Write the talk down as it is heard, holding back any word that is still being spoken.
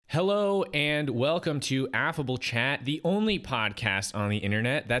Hello and welcome to Affable Chat, the only podcast on the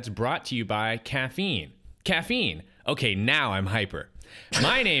internet that's brought to you by caffeine. Caffeine. Okay, now I'm hyper.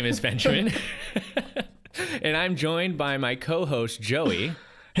 My name is Benjamin, and I'm joined by my co-host Joey.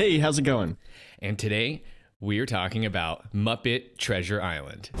 Hey, how's it going? And today we are talking about Muppet Treasure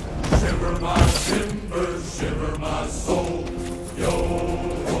Island. Shiver my timbers, shiver my soul,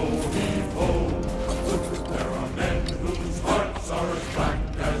 yo-ho-dee-ho. There are men whose hearts are as black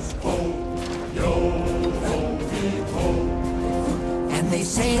as coal, yo-ho-dee-ho. And they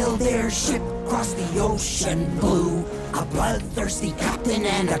sailed their ship across the ocean blue, a bloodthirsty captain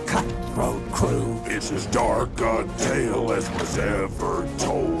and a cutthroat crew. It's as dark a tale as was ever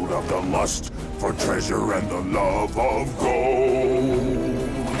told of the lust for treasure and the love of gold.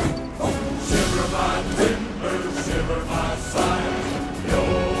 Shiver my timbers, shiver my sides,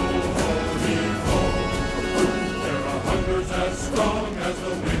 yo-ho-dee-ho. There are hungers as strong as the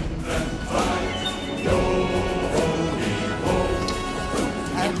wind and tides, yo-ho-dee-ho.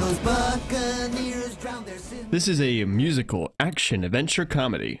 And those buccaneers drowned their sins. This is a musical action adventure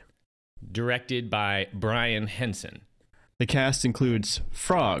comedy. Directed by Brian Henson. The cast includes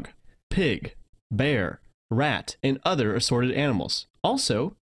frog, pig, bear, rat, and other assorted animals.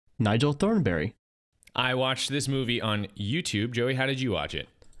 Also, Nigel Thornberry. I watched this movie on YouTube. Joey, how did you watch it?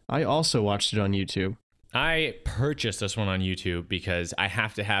 I also watched it on YouTube. I purchased this one on YouTube because I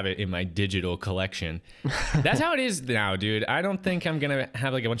have to have it in my digital collection. That's how it is now, dude. I don't think I'm going to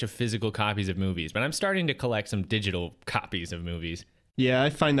have like a bunch of physical copies of movies, but I'm starting to collect some digital copies of movies. Yeah,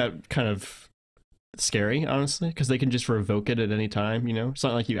 I find that kind of scary, honestly, because they can just revoke it at any time, you know? It's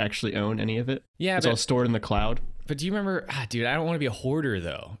not like you actually own any of it. Yeah, it's all stored in the cloud. But do you remember, dude, I don't want to be a hoarder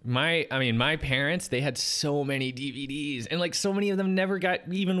though. My parents, they had so many DVDs and like so many of them never got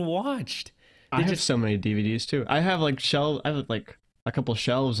even watched. I have so many DVDs too. I have like a couple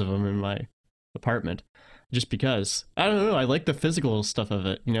shelves of them in my apartment, just because I don't know. I like the physical stuff of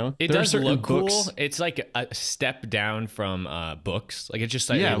it. You know, it does look cool. It's like a step down from books. Like it's just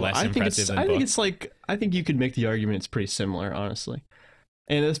slightly less impressive than books. I think you could make the argument it's pretty similar, honestly,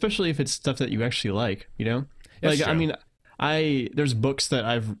 and especially if it's stuff that you actually like. You know, That's true. I mean, there's books that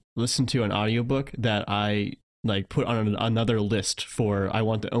I've listened to an audiobook that I like put on another list for I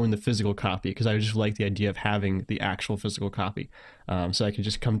want to own the physical copy because I just like the idea of having the actual physical copy, so I can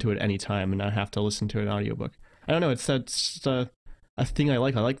just come to it anytime and not have to listen to an audiobook. I don't know, that's a thing I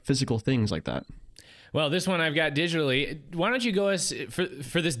like. I like physical things like that. Well, this one I've got digitally. Why don't you go us for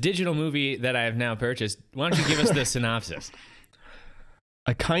this digital movie that I have now purchased? Why don't you give us the synopsis?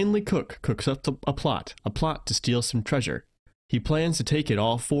 A kindly cook cooks up a plot to steal some treasure. He plans to take it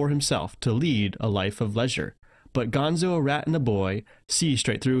all for himself to lead a life of leisure. But Gonzo, a rat, and a boy see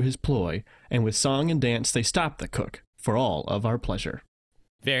straight through his ploy, and with song and dance they stop the cook for all of our pleasure.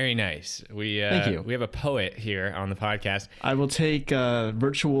 Very nice. Thank you. We have a poet here on the podcast. I will take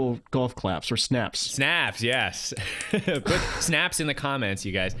virtual golf claps or snaps. Snaps, yes. Put snaps in the comments,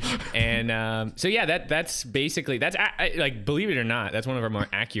 you guys. And so yeah, that's basically like, believe it or not, that's one of our more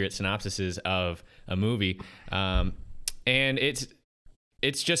accurate synopsises of a movie. And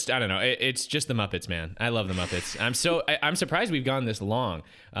it's just, I don't know. It's just the Muppets, man. I love the Muppets. I'm surprised we've gone this long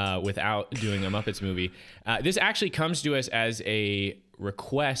without doing a Muppets movie. This actually comes to us as a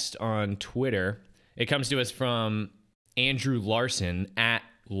request on Twitter. It comes to us from Andrew Larson at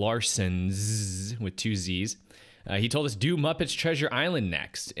Larsons with 2 Z's. He told us do Muppets Treasure Island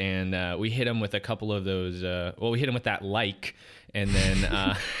next, and we hit him with a couple of those. We hit him with that like. And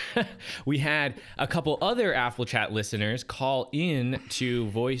then we had a couple other Affable Chat listeners call in to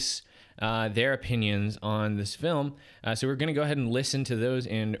voice their opinions on this film. So we're going to go ahead and listen to those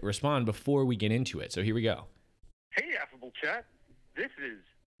and respond before we get into it. So here we go. Hey, Affable Chat. This is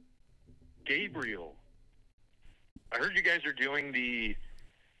Gabriel. I heard you guys are doing the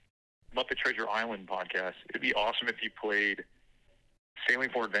Muppet Treasure Island podcast. It'd be awesome if you played Sailing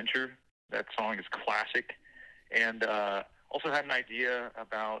for Adventure. That song is classic. And also had an idea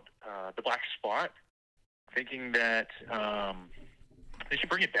about the Black Spot, thinking that they should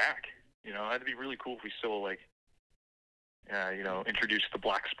bring it back. You know, that'd be really cool if we still introduce the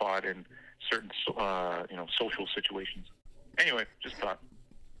Black Spot in certain social situations. Anyway, just thought.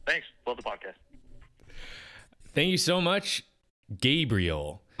 Thanks. Love the podcast. Thank you so much,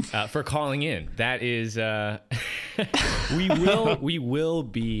 Gabriel, for calling in. That is, we will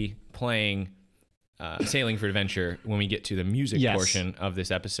be playing Sailing for Adventure when we get to the music portion of this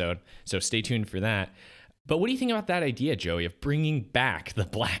episode. So stay tuned for that. But what do you think about that idea, Joey, of bringing back the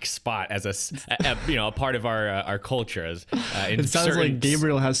Black Spot as a part of our culture? It sounds like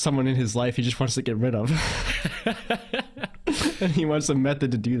Gabriel has someone in his life he just wants to get rid of. And he wants a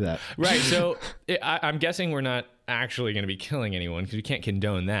method to do that. Right. So I'm guessing we're not actually going to be killing anyone because we can't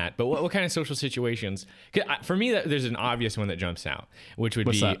condone that. But what kind of social situations? 'Cause for me, there's an obvious one that jumps out, which would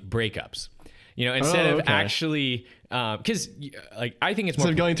What's be that? breakups. You know, instead of okay. actually, because like I think it's more.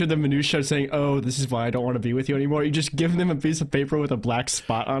 Instead of going through the minutia saying, "Oh, this is why I don't want to be with you anymore," you just give them a piece of paper with a black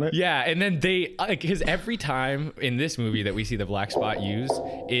spot on it. Yeah, and then they because every time in this movie that we see the black spot used,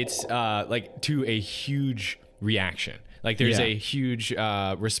 it's like to a huge reaction. Like there's Yeah. a huge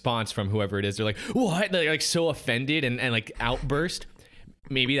response from whoever it is. They're like, "What?" They're like so offended and like outburst.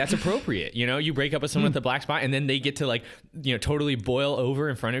 Maybe that's appropriate. You know, you break up with someone with a black spot, and then they get to like totally boil over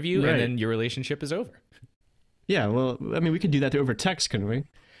in front of you, Right. and then your relationship is over. Yeah, well, I mean, we could do that over text, couldn't we?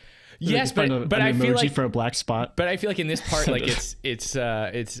 Yes, Find but an I feel emoji like for a black spot. But I feel like in this part, like it's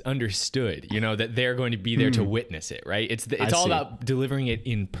understood, that they're going to be there to witness it, right? It's all see. about delivering it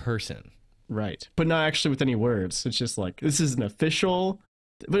in person. Right, but not actually with any words. It's just like, this is an official.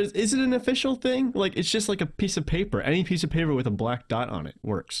 But is it an official thing? Like, it's just like a piece of paper. Any piece of paper with a black dot on it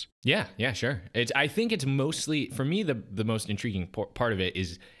works. Yeah, sure. I think it's mostly for me the most intriguing part of it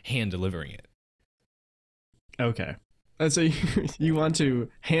is hand delivering it. Okay. And so you want to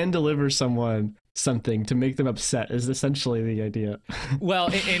hand deliver someone something to make them upset is essentially the idea.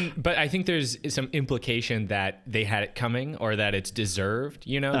 Well, but I think there's some implication that they had it coming or that it's deserved.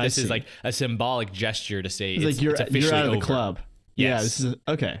 This is see. like a symbolic gesture to say It's like you're officially out of the over. club. Yeah, Yes. this is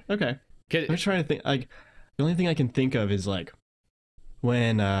okay. I'm 'Cause- trying to think. Like, the only thing I can think of is like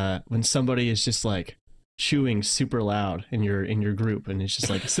when somebody is just like chewing super loud in your group, and it's just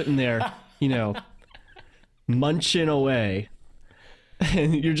like sitting there, munching away,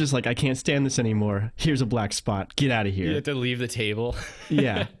 and you're just like, I can't stand this anymore. Here's a black spot. Get out of You here. have to leave the table.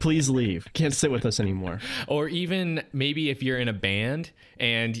 Yeah, please leave. Can't sit with us anymore. Or even maybe if you're in a band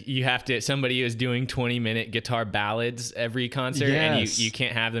and you have somebody is doing 20-minute guitar ballads every concert and Yes. you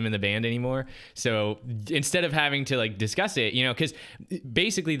can't have them in the band anymore. So instead of having to like discuss it, because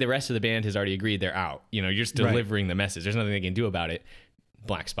basically the rest of the band has already agreed they're out. You're just delivering the message. There's nothing they can do about it.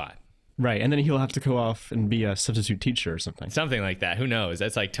 Black spot. Right, and then he'll have to go off and be a substitute teacher or something. Something like that. Who knows?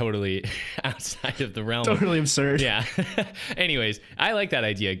 That's like totally outside of the realm. Totally absurd. Yeah. Anyways, I like that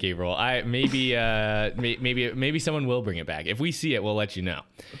idea, Gabriel. Maybe someone will bring it back. If we see it, we'll let you know.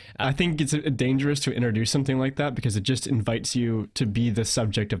 I think it's dangerous to introduce something like that because it just invites you to be the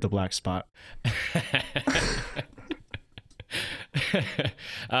subject of the black spot.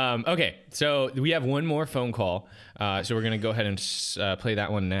 Okay, so we have one more phone call. So we're gonna go ahead and play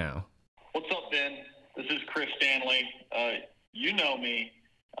that one now. What's up, Ben? This is Chris Stanley. You know me,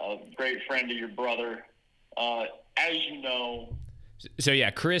 great friend of your brother. As you know, So yeah,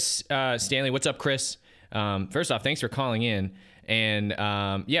 Chris Stanley. What's up, Chris? First off, thanks for calling in. And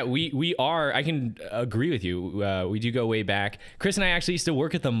yeah, we are. I can agree with you. We do go way back. Chris and I actually used to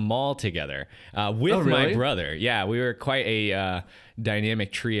work at the mall together with my really? brother. Yeah, we were quite a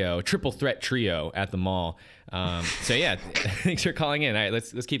dynamic trio, triple threat trio at the mall. So yeah, thanks for calling in. All right,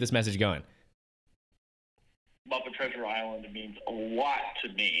 let's keep this message going. Muppet Treasure Island means a lot to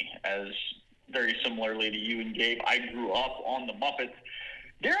me, as very similarly to you and Gabe. I grew up on the Muppets.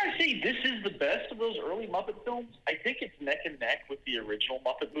 Dare I say this is the best of those early Muppet films? I think it's neck and neck with the original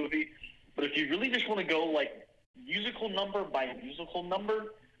Muppet movie. But if you really just want to go like musical number by musical number,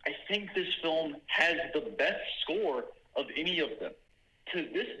 I think this film has the best score of any of them. To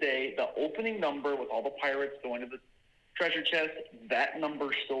this day, the opening number with all the pirates going to the treasure chest, that number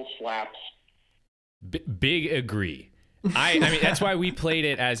still slaps. Big agree. I mean that's why we played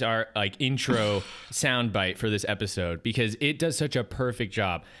it as our like intro soundbite for this episode because it does such a perfect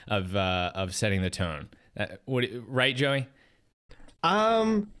job of setting the tone. Right, Joey? I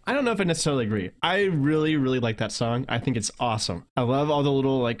don't know if I necessarily agree. I really, really like that song. I think it's awesome. I love all the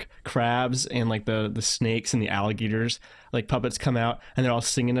little like crabs and like the snakes and the alligators, like puppets come out and they're all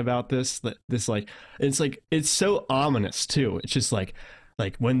singing about this like it's so ominous too. It's just like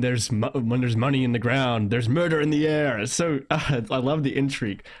when there's money in the ground, there's murder in the air. It's so I love the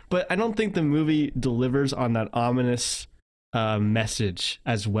intrigue, but I don't think the movie delivers on that ominous message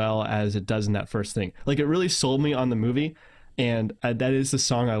as well as it does in that first thing. Like it really sold me on the movie. And that is the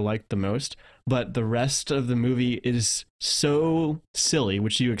song I liked the most. But the rest of the movie is so silly,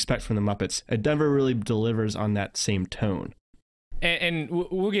 which you expect from the Muppets. It never really delivers on that same tone. And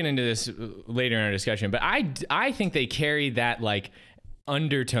we'll get into this later in our discussion. But I think they carry that like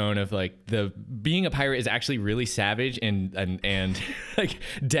undertone of like the being a pirate is actually really savage and like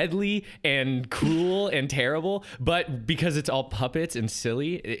deadly and cruel and terrible, but because it's all puppets and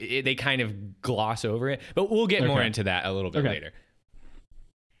silly they kind of gloss over it, but we'll get more into that a little bit later.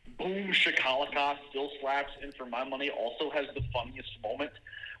 Boom Shakalaka still slaps, and for my money also has the funniest moment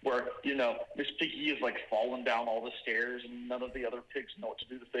where, you know, Miss Piggy is like falling down all the stairs and none of the other pigs know what to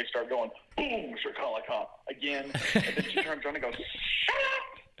do. They start going, boom Shakalaka again, and then she turns around and goes, shut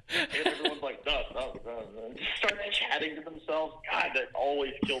up! And everyone's like, duh. Start chatting to themselves. God, that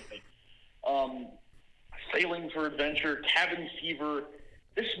always killed me. Sailing for Adventure, Cabin Fever.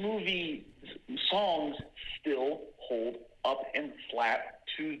 This movie songs still hold up and slap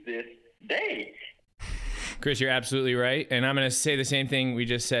to this day. Chris, you're absolutely right. And I'm going to say the same thing we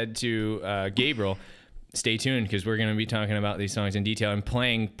just said to Gabriel. Stay tuned, because we're going to be talking about these songs in detail and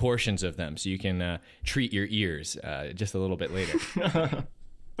playing portions of them so you can treat your ears just a little bit later.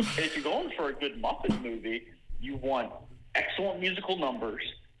 If you're going for a good Muppet movie, you want excellent musical numbers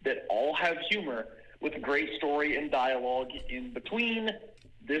that all have humor with a great story and dialogue in between.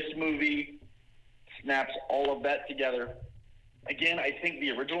 This movie snaps all of that together. Again, I think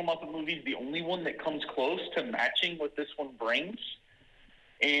the original Muppet movie is the only one that comes close to matching what this one brings.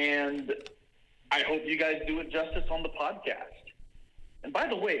 And I hope you guys do it justice on the podcast. And by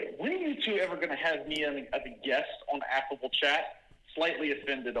the way, when are you two ever going to have me as a guest on Affable Chat? Slightly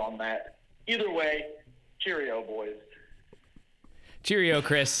offended on that. Either way, cheerio, boys. Cheerio,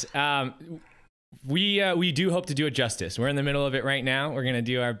 Chris. We do hope to do it justice. We're in the middle of it right now. We're going to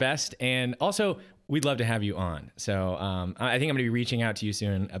do our best. And also, we'd love to have you on. So I think I'm going to be reaching out to you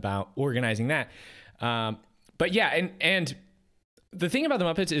soon about organizing that. But yeah, and the thing about the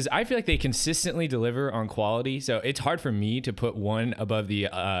Muppets is I feel like they consistently deliver on quality. So it's hard for me to put one above the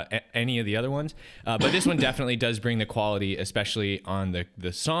any of the other ones. But this one definitely does bring the quality, especially on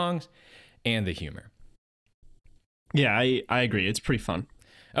the songs and the humor. Yeah, I agree. It's pretty fun.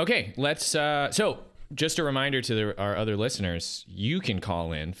 Okay, let's. So just a reminder to our other listeners, you can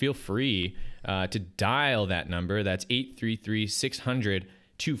call in. Feel free to dial that number. That's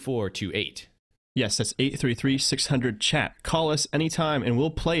 833-600-2428. Yes, that's 833-600-CHAT. Call us anytime, and we'll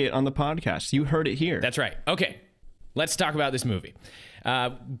play it on the podcast. You heard it here. That's right. Okay, let's talk about this movie.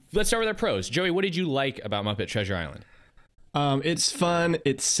 Let's start with our pros. Joey, what did you like about Muppet Treasure Island? It's fun,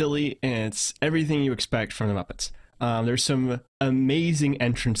 it's silly, and it's everything you expect from the Muppets. There's some amazing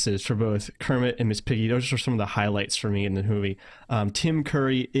entrances for both Kermit and Miss Piggy. Those are some of the highlights for me in the movie. Tim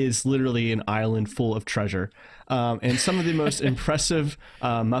Curry is literally an island full of treasure. And some of the most impressive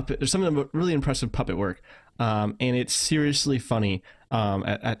some of the really impressive puppet work. And it's seriously funny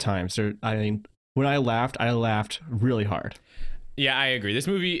at times. When I laughed really hard. Yeah, I agree. This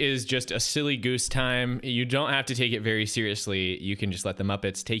movie is just a silly goose time. You don't have to take it very seriously. You can just let the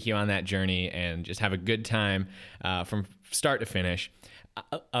Muppets take you on that journey and just have a good time from start to finish.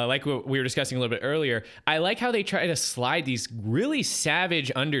 Like what we were discussing a little bit earlier, I like how they try to slide these really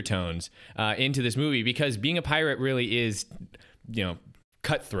savage undertones into this movie, because being a pirate really is,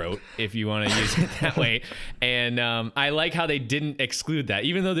 cutthroat, if you want to use it that way. And I like how they didn't exclude that.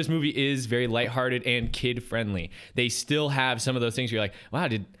 Even though this movie is very lighthearted and kid-friendly, they still have some of those things where you're like, wow,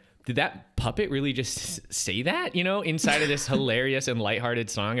 did that puppet really just say that, inside of this hilarious and lighthearted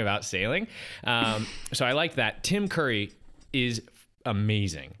song about sailing? So I like that. Tim Curry is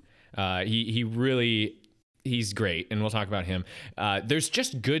amazing. He's great, and we'll talk about him. There's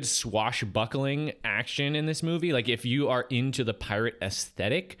just good swashbuckling action in this movie. Like, if you are into the pirate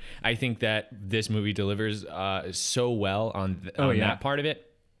aesthetic, I think that this movie delivers so well on that part of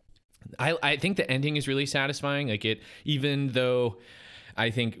it. I think the ending is really satisfying. Like, even though I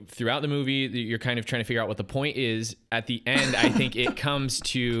think throughout the movie you're kind of trying to figure out what the point is, at the end I think it comes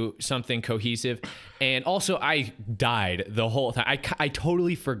to something cohesive. And also, I died the whole time. I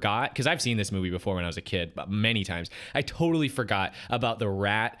totally forgot, because I've seen this movie before when I was a kid, but many times. I totally forgot about the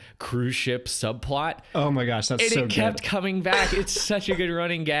rat cruise ship subplot. Oh my gosh, that's so good. And it kept coming back. It's such a good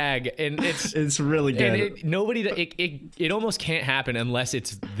running gag, and it's really good. And it almost can't happen unless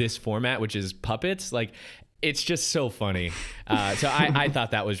it's this format, which is puppets. Like, it's just so funny. So I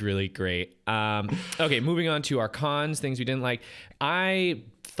thought that was really great. Okay, moving on to our cons, things we didn't like. I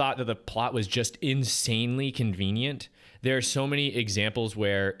thought that the plot was just insanely convenient. There are so many examples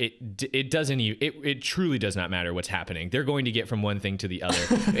where it truly does not matter what's happening. They're going to get from one thing to the other,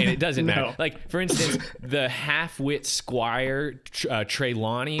 and it doesn't matter. Like, for instance, the half-wit squire,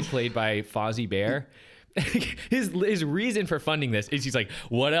 Trelawney, played by Fozzie Bear. His reason for funding this is he's like,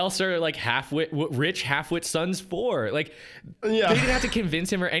 what else are like rich half-wit sons for? Like, they didn't have to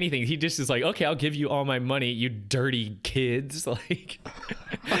convince him or anything. He just is like, okay, I'll give you all my money, you dirty kids. Like,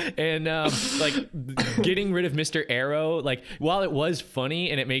 and like getting rid of Mr. Arrow, like, while it was funny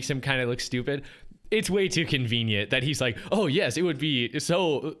and it makes him kind of look stupid, it's way too convenient that he's like, oh yes, it would be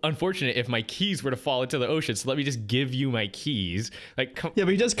so unfortunate if my keys were to fall into the ocean, so let me just give you my keys. Like, Yeah, but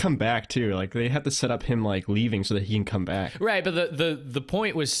he does come back too. Like they have to set up him like leaving so that he can come back. right, but the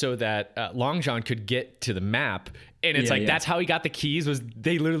point was so that Long John could get to the map, and it's that's how he got the keys, was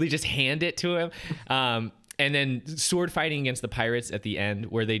they literally just hand it to him. And then sword fighting against the pirates at the end,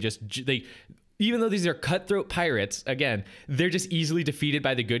 where they even though these are cutthroat pirates, again, they're just easily defeated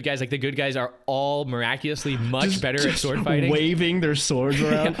by the good guys. Like, the good guys are all miraculously much better at sword fighting, waving their swords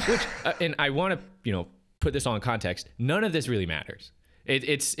around. and I want to, put this all in context. None of this really matters.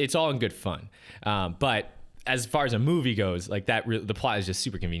 It's all in good fun. But as far as a movie goes, like the plot is just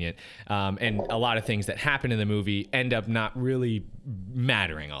super convenient. And a lot of things that happen in the movie end up not really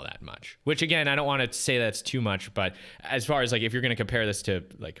mattering all that much, which, again, I don't want to say that's too much, but as far as like, if you're going to compare this to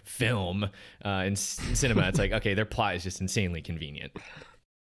like film in cinema, it's like, okay, their plot is just insanely convenient.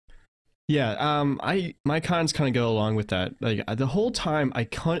 Yeah, my cons kind of go along with that. Like the whole time, I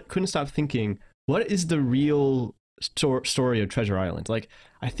couldn't stop thinking, what is the real story of Treasure Island? Like,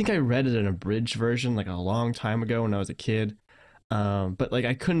 I think I read it in an abridged version like a long time ago when I was a kid, but like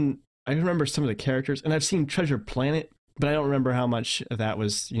I remember some of the characters, and I've seen Treasure Planet, but I don't remember how much of that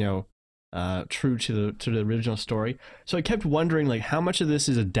was true to the original story. So I kept wondering, like, how much of this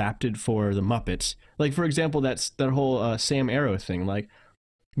is adapted for the Muppets. Like, for example, that whole Sam Arrow thing. Like,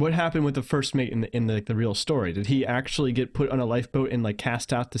 what happened with the first mate in the real story? Did he actually get put on a lifeboat and like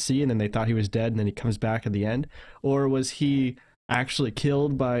cast out to sea, and then they thought he was dead, and then he comes back at the end? Or was he actually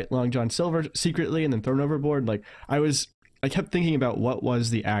killed by Long John Silver secretly and then thrown overboard? Like, I kept thinking about what was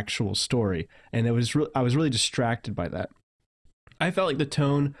the actual story, and I was really distracted by that. I felt like the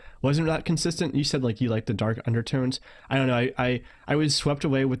tone wasn't that consistent. You said like you like the dark undertones. I don't know. I was swept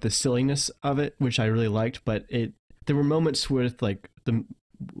away with the silliness of it, which I really liked, but there were moments with like the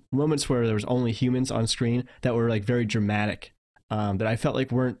moments where there was only humans on screen that were like very dramatic, that I felt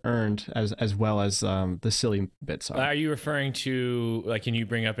like weren't earned as well as the silly bits are. Are you referring to, like, can you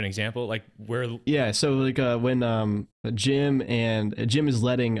bring up an example, like where? Yeah, so like when Jim is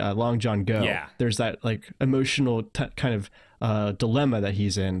letting Long John go, yeah, there's that like emotional kind of dilemma that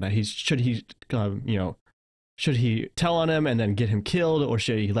he's in, that should he tell on him and then get him killed, or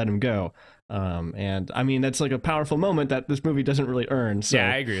should he let him go? And I mean, that's like a powerful moment that this movie doesn't really earn. So,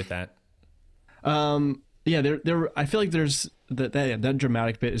 yeah, I agree with that. Yeah, I feel like there's that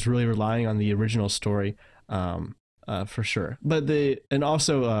dramatic bit is really relying on the original story, for sure. But there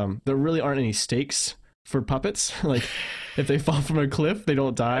really aren't any stakes for puppets. Like, if they fall from a cliff, they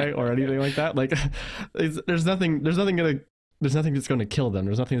don't die or anything like that. Like, there's nothing that's going to kill them.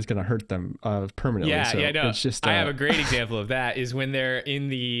 There's nothing that's going to hurt them permanently. Yeah, so no. It's just, I have a great example of that is when they're in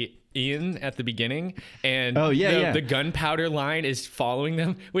the inn at the beginning, and the gunpowder line is following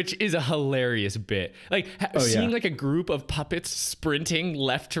them, which is a hilarious bit. Like, seeing like a group of puppets sprinting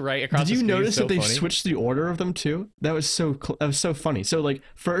left to right across the screen. Did you notice that they funny. Switched the order of them too? That was so funny. So like,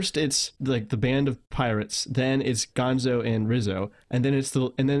 first it's like the band of pirates, then it's Gonzo and Rizzo, and then it's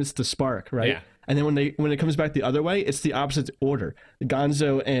the Spark, right? Yeah. And then when it comes back the other way, it's the opposite order.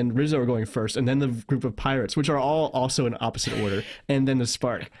 Gonzo and Rizzo are going first, and then the group of pirates, which are all also in opposite order, and then the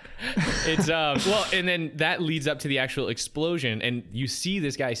Spark. It's and then that leads up to the actual explosion, and you see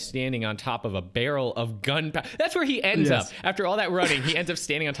this guy standing on top of a barrel of gunpowder. That's where he ends up. After all that running, he ends up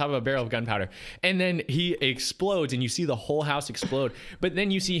standing on top of a barrel of gunpowder, and then he explodes, and you see the whole house explode. But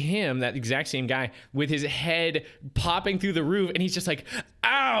then you see him, that exact same guy, with his head popping through the roof, and he's just like,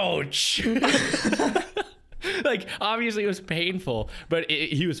 ouch. Like, obviously it was painful, but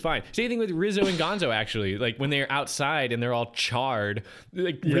he was fine. Same thing with Rizzo and Gonzo, actually. Like, when they're outside and they're all charred,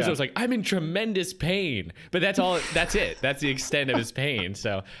 like, Rizzo's like, I'm in tremendous pain. But that's it. That's the extent of his pain.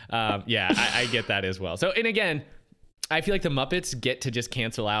 So, I get that as well. So, and again, I feel like the Muppets get to just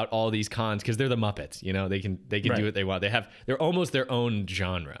cancel out all these cons because they're the Muppets. You know, they can do what they want. They're almost their own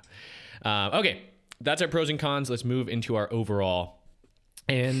genre. Okay, that's our pros and cons. Let's move into our overall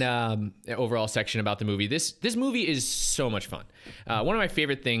section about the movie. This movie is so much fun. One of my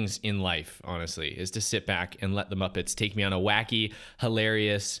favorite things in life, honestly, is to sit back and let the Muppets take me on a wacky,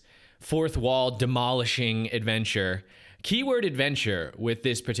 hilarious, fourth wall demolishing adventure. Keyword adventure with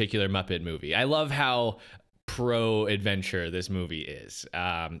this particular Muppet movie. I love how pro adventure this movie is.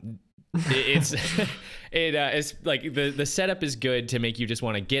 It's like the setup is good to make you just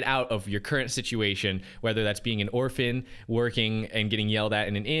want to get out of your current situation, whether that's being an orphan, working and getting yelled at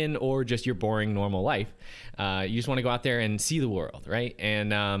in an inn, or just your boring normal life. You just want to go out there and see the world, right?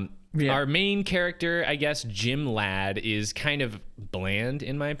 And our main character, I guess, Jim Ladd, is kind of bland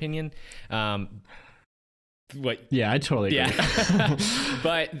in my opinion. what. Yeah, I totally agree. Yeah.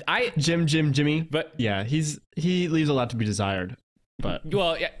 But Jimmy. But yeah, he leaves a lot to be desired. But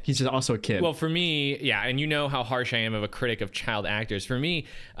well, yeah. he's just also a kid. Well, for me, yeah, and you know how harsh I am of a critic of child actors. For me,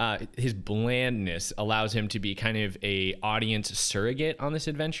 his blandness allows him to be kind of a audience surrogate on this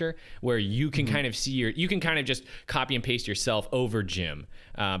adventure, where you can kind of see you can kind of just copy and paste yourself over Jim,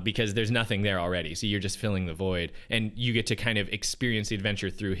 because there's nothing there already. So you're just filling the void, and you get to kind of experience the adventure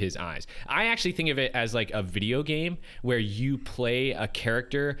through his eyes. I actually think of it as like a video game where you play a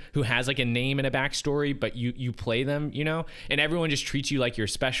character who has like a name and a backstory, but you play them, you know, and everyone just treats you like you're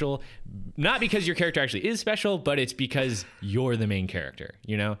special, not because your character actually is special, but it's because you're the main character,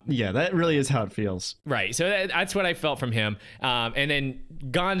 you know? Yeah, that really is how it feels. Right. So that's what I felt from him. And then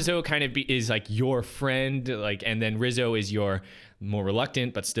Gonzo kind of is like your friend, like, and then Rizzo is your more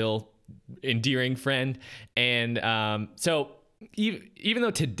reluctant but still endearing friend. And so even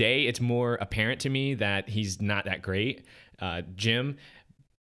though today it's more apparent to me that he's not that great, Jim,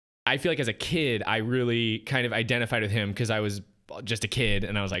 I feel like as a kid I really kind of identified with him because I was just a kid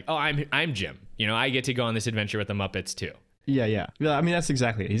and I was like, oh, I'm Jim. You know, I get to go on this adventure with the Muppets too. Yeah. I mean, that's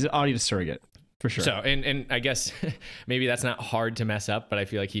exactly it. He's an audience surrogate for sure. So, and I guess maybe that's not hard to mess up, but I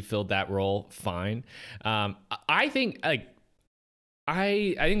feel like he filled that role fine. I think the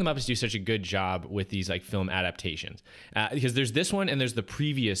Muppets do such a good job with these like film adaptations, because there's this one and there's the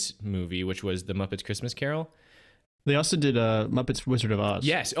previous movie, which was the Muppets Christmas Carol. They also did Muppets Wizard of Oz.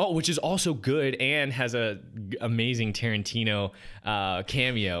 Yes. Oh, which is also good and has a amazing Tarantino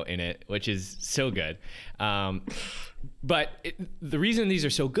cameo in it, which is so good. But the reason these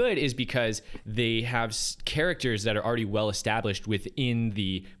are so good is because they have characters that are already well established within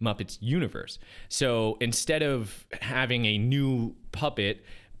the Muppets universe. So instead of having a new puppet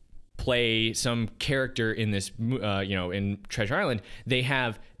play some character in this, in Treasure Island, they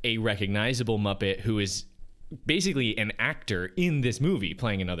have a recognizable Muppet who is basically an actor in this movie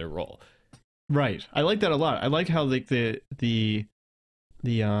playing another role. Right. I like that a lot. I like how like the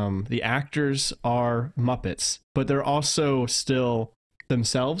actors are Muppets, but they're also still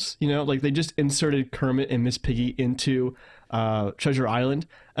themselves, you know, like they just inserted Kermit and Miss Piggy into Treasure Island,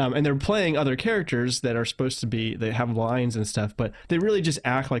 and they're playing other characters that are supposed to be, they have lines and stuff, but they really just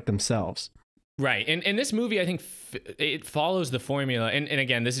act like themselves. Right. And this movie, I think it follows the formula. And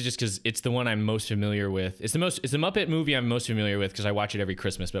again, this is just because it's the one I'm most familiar with. It's the Muppet movie I'm most familiar with because I watch it every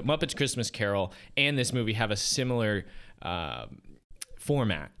Christmas. But Muppets Christmas Carol and this movie have a similar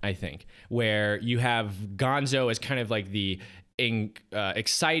format, I think, where you have Gonzo as kind of like the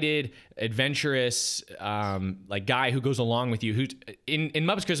excited, adventurous, like guy who goes along with you. Who in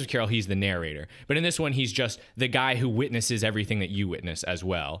Muppets Christmas Carol, he's the narrator, but in this one, he's just the guy who witnesses everything that you witness as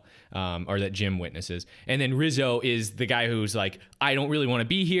well, or that Jim witnesses. And then Rizzo is the guy who's like, I don't really want to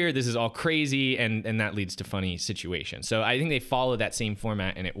be here. This is all crazy, and that leads to funny situations. So I think they follow that same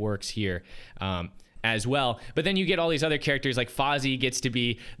format, and it works here. As well, but then you get all these other characters like Fozzie gets to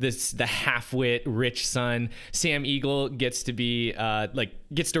be the half-wit rich son. Sam Eagle gets to be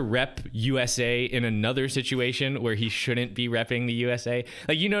gets to rep USA in another situation where he shouldn't be repping the USA.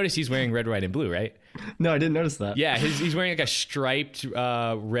 Like, you notice he's wearing red, white, and blue, right? No, I didn't notice that. Yeah, he's wearing like a striped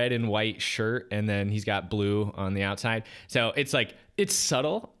red and white shirt, and then he's got blue on the outside. So it's like, it's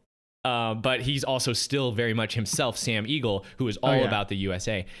subtle. But he's also still very much himself, Sam Eagle, who is all about the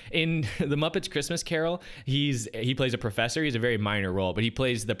USA. In the Muppets Christmas Carol, he plays a professor. He's a very minor role, but he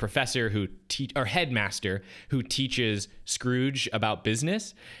plays the professor or headmaster who teaches Scrooge about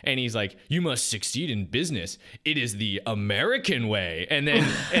business. And he's like, "You must succeed in business. It is the American way." And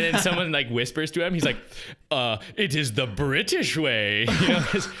then someone like whispers to him. He's like, "It is the British way." You know,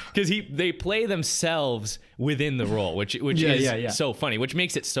 because they play themselves within the role, which is so funny, which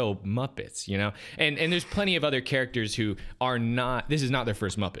makes it so Muppets, you know. And there's plenty of other characters who are not. This is not their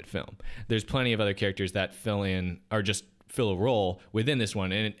first Muppet film. There's plenty of other characters that fill a role within this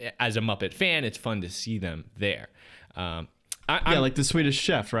one. And as a Muppet fan, it's fun to see them there. Like the Swedish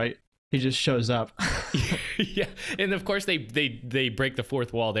Chef, right? He just shows up. Yeah, and of course they break the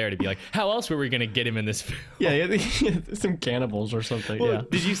fourth wall there to be like, how else were we gonna get him in this film? Yeah, some cannibals or something. Well, yeah.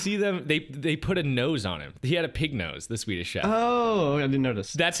 Did you see them? They put a nose on him. He had a pig nose, the Swedish Chef. Oh, I didn't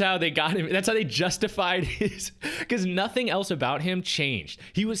notice. That's how they got him. That's how they justified his, because nothing else about him changed.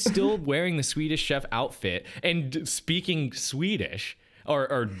 He was still wearing the Swedish Chef outfit and speaking Swedish.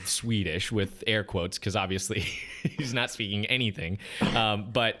 Or Swedish with air quotes, because obviously he's not speaking anything.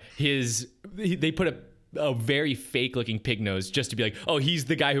 But they put a a very fake looking pig nose just to be like, oh, he's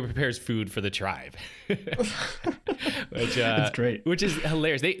the guy who prepares food for the tribe. Which That's great. Which is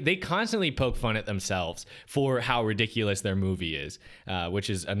hilarious. They constantly poke fun at themselves for how ridiculous their movie is, which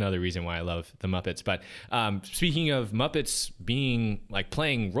is another reason why I love the Muppets. But speaking of Muppets being like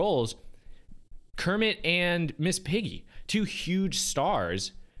playing roles, Kermit and Miss Piggy, two huge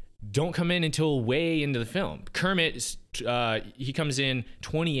stars, don't come in until way into the film. Kermit, he comes in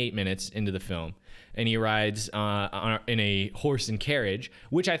 28 minutes into the film, and he rides in a horse and carriage,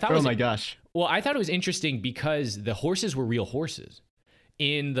 which I thought Oh my gosh. Well, I thought it was interesting because the horses were real horses.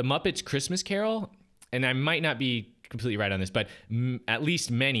 In the Muppets Christmas Carol, and I might not be completely right on this, but at least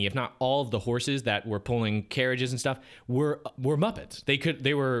many, if not all, of the horses that were pulling carriages and stuff were Muppets.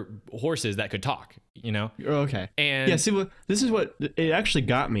 They were horses that could talk, you know? Okay. And yeah, see, this is what it actually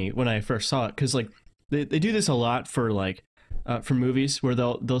got me when I first saw it, because like they do this a lot for like for movies where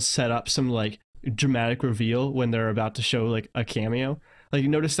they'll set up some like dramatic reveal when they're about to show like a cameo. Like you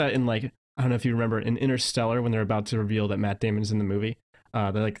notice that in like, I don't know if you remember in Interstellar when they're about to reveal that Matt Damon's in the movie.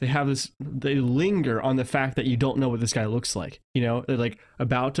 They linger on the fact that you don't know what this guy looks like. You know, they're like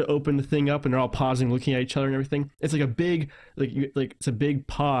about to open the thing up and they're all pausing, looking at each other and everything. It's like a big, it's a big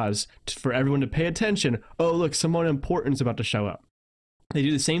pause for everyone to pay attention. Oh, look, someone important's about to show up. They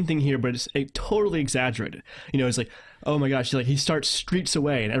do the same thing here, but it's totally exaggerated. You know, it's like, oh my gosh, he starts streets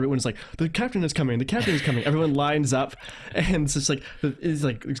away, and everyone's like, the captain is coming, the captain is coming. Everyone lines up, and it's just like,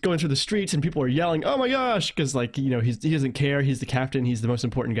 it's going through the streets, and people are yelling, oh my gosh, because like, you know, he doesn't care, he's the captain, he's the most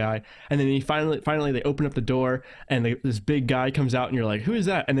important guy. And then he finally they open up the door, and this big guy comes out, and you're like, who is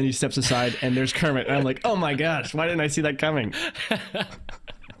that? And then he steps aside, and there's Kermit, and I'm like, oh my gosh, why didn't I see that coming?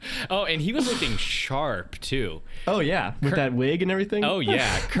 Oh, and he was looking sharp too. Oh yeah, with that wig and everything. Oh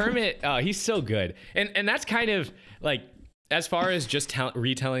yeah, Kermit. Oh, he's so good. And that's kind of like, as far as just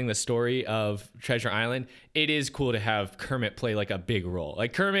retelling the story of Treasure Island, it is cool to have Kermit play like a big role.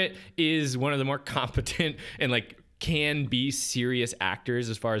 Like Kermit is one of the more competent and like can be serious actors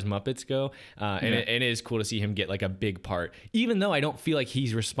as far as Muppets go, and it is cool to see him get like a big part, even though I don't feel like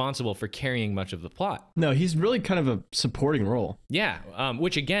he's responsible for carrying much of the plot. No, he's really kind of a supporting role. Yeah,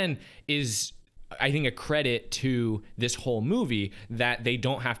 which again is, I think, a credit to this whole movie that they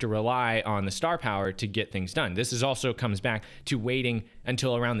don't have to rely on the star power to get things done. This is also comes back to waiting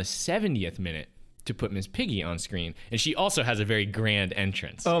until around the 70th minute to put Miss Piggy on screen, and she also has a very grand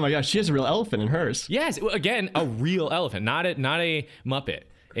entrance. Oh my gosh, she has a real elephant in hers. Yes, again, a real elephant, not a Muppet.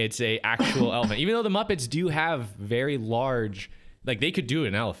 It's a actual elephant. Even though the Muppets do have very large, like they could do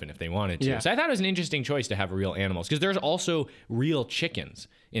an elephant if they wanted to. Yeah. So I thought it was an interesting choice to have real animals, because there's also real chickens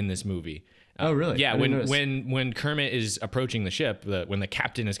in this movie. Oh really? Yeah, I didn't notice. when Kermit is approaching the ship, when the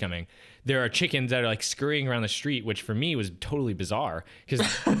captain is coming, there are chickens that are like scurrying around the street, which for me was totally bizarre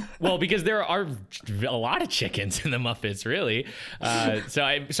because there are a lot of chickens in the Muppets, really. So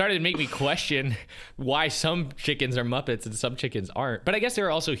I started to make me question why some chickens are Muppets and some chickens aren't. But I guess there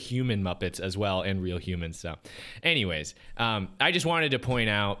are also human Muppets as well, and real humans. So, anyways, I just wanted to point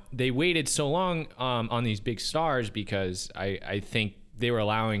out they waited so long on these big stars because I think they were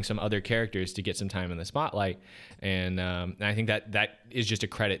allowing some other characters to get some time in the spotlight, and I think that is just a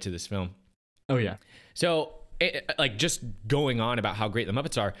credit to this film. Oh yeah. So, like, just going on about how great the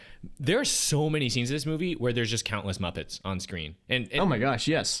Muppets are, there are so many scenes in this movie where there's just countless Muppets on screen, and Oh my gosh,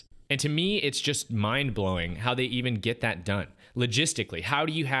 yes. and to me, it's just mind blowing how they even get that done logistically. How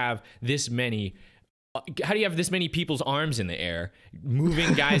do you have this many? How do you have this many people's arms in the air,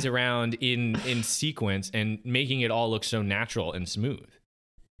 moving guys around in sequence and making it all look so natural and smooth?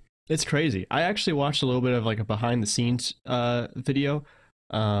 It's crazy. I actually watched a little bit of like a behind the scenes video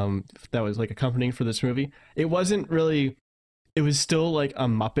that was like accompanying for this movie. It wasn't really, it was still like a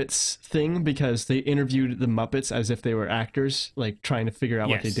Muppets thing because they interviewed the Muppets as if they were actors, like trying to figure out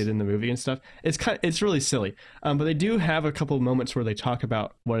what they Yes. did in the movie and stuff. It's really silly. But they do have a couple of moments where they talk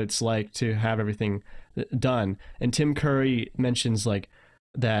about what it's like to have everything done. And Tim Curry mentions like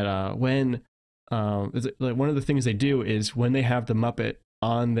that when like one of the things they do is when they have the Muppet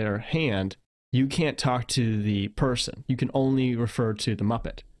on their hand, you can't talk to the person. You can only refer to the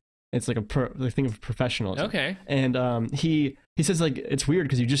Muppet. It's like the thing of professionalism. Okay. And he says like it's weird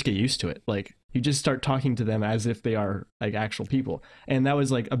because you just get used to it. Like you just start talking to them as if they are like actual people. And that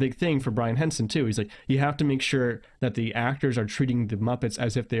was like a big thing for Brian Henson too. He's like, you have to make sure that the actors are treating the Muppets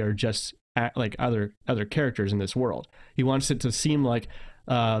as if they are just like other characters in this world. He wants it to seem like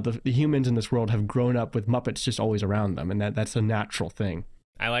the humans in this world have grown up with Muppets just always around them, and that's a natural thing.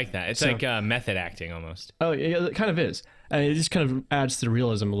 I like that. It's So- like method acting almost. Oh, yeah, it kind of is. and it just kind of adds to the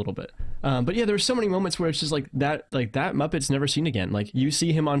realism a little bit. But yeah, there were so many moments where it's just like that Muppet's never seen again. Like you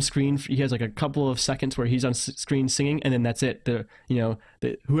see him on screen, he has like a couple of seconds where he's on screen singing, and then that's it.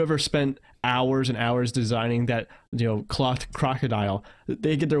 Whoever spent hours and hours designing that cloth crocodile,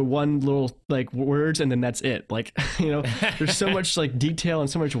 they get their one little like words, and then that's it. Like there's so much like detail and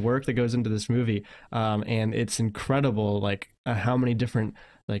so much work that goes into this movie, and it's incredible. Like how many different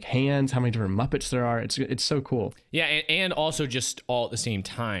like hands, how many different Muppets there are. It's so cool. Yeah, and also just all at the same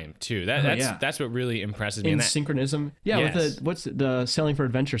time too. That's what really impresses me. In synchronism. Yeah, yes. With what's the Sailing for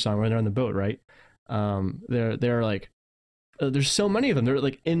Adventure song when they're on the boat, right? They're like there's so many of them. They're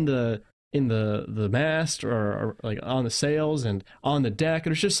like in the mast or like on the sails and on the deck.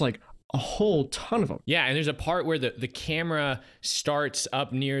 There's just like a whole ton of them. Yeah, and there's a part where the camera starts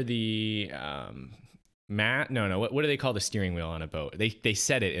up near the what do they call the steering wheel on a boat? They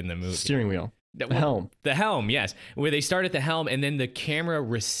said it in the movie. Steering wheel. The helm. The helm, yes. Where they start at the helm and then the camera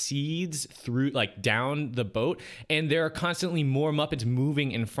recedes through like down the boat, and there are constantly more Muppets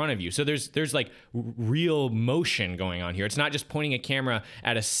moving in front of you. So there's like real motion going on here. It's not just pointing a camera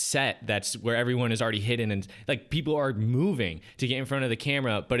at a set that's where everyone is already hidden, and like people are moving to get in front of the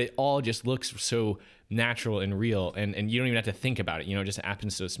camera, but it all just looks so natural and real, and you don't even have to think about it. It just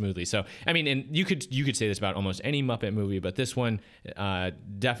happens so smoothly. So I mean, and you could say this about almost any Muppet movie, but this one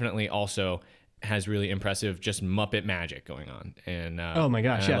definitely also has really impressive just Muppet magic going on. And oh my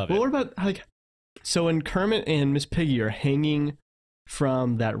gosh, yeah. Well, what about like, so when Kermit and Miss Piggy are hanging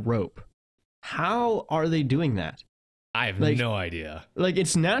from that rope, how are they doing that? I have no idea. Like,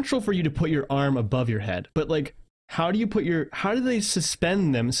 it's natural for you to put your arm above your head, but like, how do they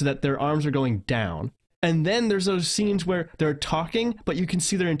suspend them so that their arms are going down? And then there's those scenes where they're talking, but you can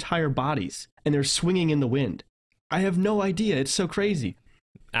see their entire bodies and they're swinging in the wind. I have no idea. It's so crazy.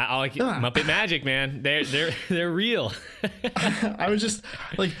 I like Muppet magic, man. They're real. I was just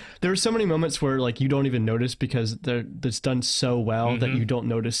like, there were so many moments where like you don't even notice because it's done so well that you don't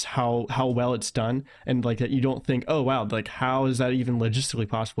notice how well it's done, and like that you don't think, oh wow, like how is that even logistically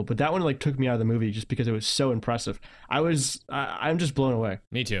possible? But that one like took me out of the movie just because it was so impressive. I'm just blown away.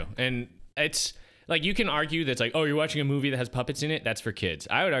 Me too. And it's like, you can argue that's like, oh, you're watching a movie that has puppets in it, that's for kids.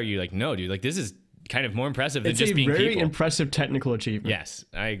 I would argue like, no, dude, like this is kind of more impressive than just being people. It's a very impressive technical achievement. Yes,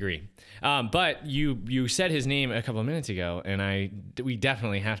 I agree. But you said his name a couple of minutes ago, and we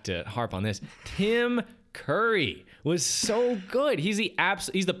definitely have to harp on this. Tim Curry was so good. He's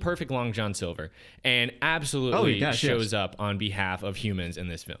the perfect Long John Silver, and absolutely shows up on behalf of humans in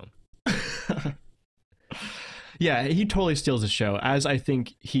this film. Yeah, he totally steals the show, as I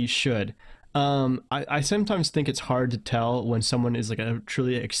think he should. I sometimes think it's hard to tell when someone is like a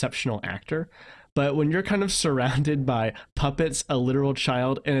truly exceptional actor. But when you're kind of surrounded by puppets, a literal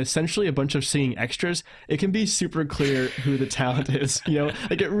child, and essentially a bunch of singing extras, it can be super clear who the talent is.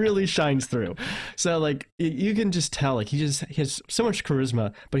 Like it really shines through. So like you can just tell, like he has so much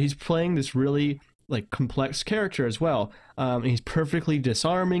charisma, but he's playing this really like complex character as well. And he's perfectly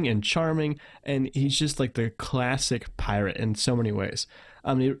disarming and charming, and he's just like the classic pirate in so many ways.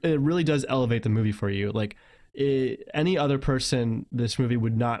 It really does elevate the movie for you. Like, any other person, this movie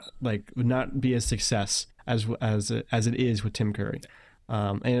would not be a success as it is with Tim Curry,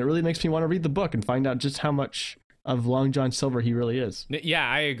 and it really makes me want to read the book and find out just how much of Long John Silver he really is. Yeah,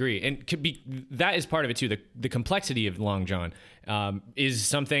 I agree, and that is part of it too. The complexity of Long John is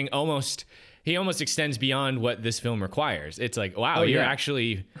something he almost extends beyond what this film requires. It's like, wow, you're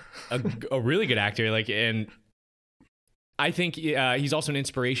actually a really good actor. Like, and I think he's also an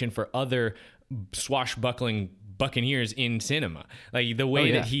inspiration for other swashbuckling buccaneers in cinema, like the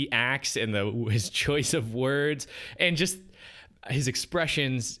way that he acts and his choice of words and just his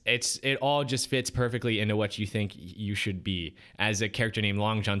expressions. It all just fits perfectly into what you think you should be as a character named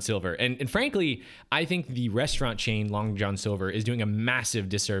Long John Silver. And frankly, I think the restaurant chain Long John Silver is doing a massive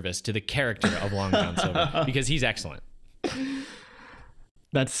disservice to the character of Long John Silver because he's excellent.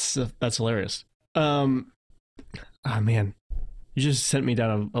 That's hilarious. Oh man. You just sent me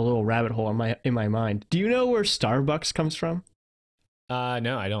down a little rabbit hole in my mind. Do you know where Starbucks comes from?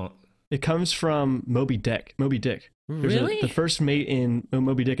 No, I don't. It comes from Moby Dick. Really? The first mate in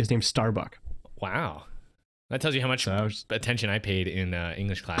Moby Dick is named Starbuck. Wow. That tells you how much attention I paid in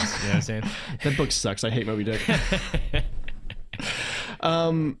English class. You know what I'm saying? That book sucks. I hate Moby Dick.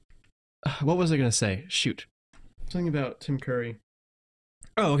 What was I going to say? Shoot. Something about Tim Curry.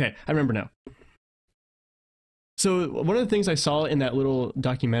 Oh, okay. I remember now. So one of the things I saw in that little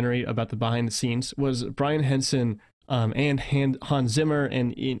documentary about the behind the scenes was Brian Henson and Hans Zimmer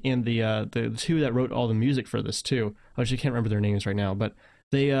and the two that wrote all the music for this too. I actually can't remember their names right now, but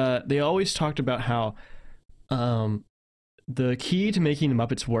they always talked about how the key to making the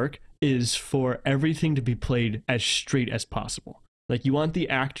Muppets work is for everything to be played as straight as possible. Like, you want the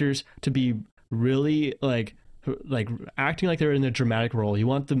actors to be really like acting like they're in a dramatic role. You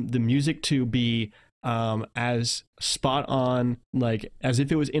want the music to be as spot on, like as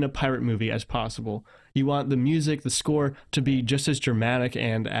if it was in a pirate movie as possible. You want the music, the score, to be just as dramatic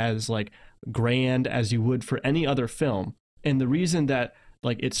and as like grand as you would for any other film. And the reason that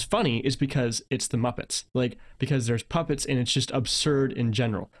like it's funny is because it's the Muppets, like because there's puppets and it's just absurd in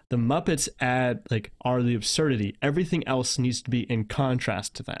general. The Muppets are the absurdity. Everything else needs to be in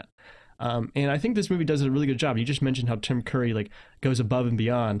contrast to that. And I think this movie does a really good job. You just mentioned how Tim Curry like goes above and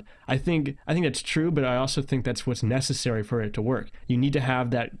beyond. I think that's true, but I also think that's what's necessary for it to work. You need to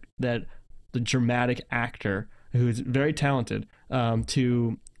have the dramatic actor who is very talented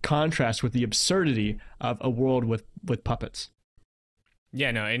to contrast with the absurdity of a world with puppets.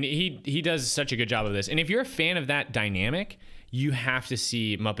 Yeah, no, and he does such a good job of this. And if you're a fan of that dynamic, you have to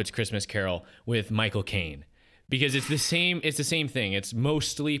see Muppets Christmas Carol with Michael Caine. Because it's the same thing. It's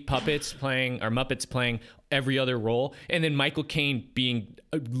mostly Muppets playing every other role, and then Michael Caine being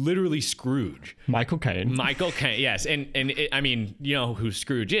literally Scrooge. Michael Caine, yes, and I mean, you know who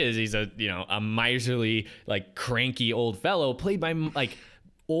Scrooge is? He's a miserly, like cranky old fellow played by like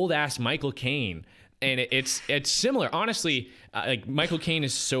old ass Michael Caine. And it's similar, honestly. Like Michael Caine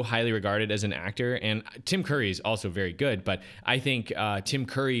is so highly regarded as an actor, and Tim Curry is also very good. But I think Tim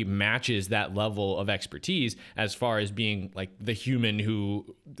Curry matches that level of expertise as far as being like the human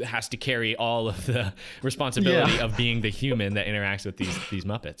who has to carry all of the responsibility of being the human that interacts with these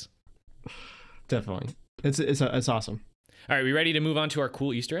Muppets. Definitely, it's awesome. All right, we ready to move on to our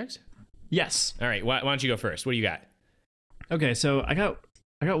cool Easter eggs? Yes. All right, why don't you go first? What do you got? Okay, so I got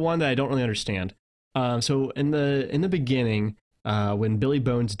one that I don't really understand. So in the beginning, when Billy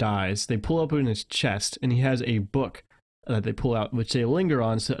Bones dies, they pull open his chest, and he has a book that they pull out, which they linger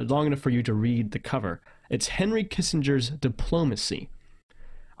on long enough for you to read the cover. It's Henry Kissinger's Diplomacy.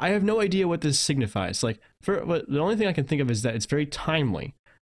 I have no idea what this signifies. Like, the only thing I can think of is that it's very timely.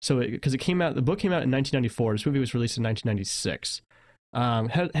 So, because the book came out in 1994. This movie was released in 1996.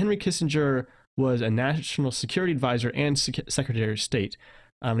 Henry Kissinger was a national security advisor and Secretary of State.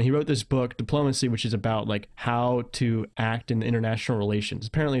 And he wrote this book, Diplomacy, which is about like how to act in international relations.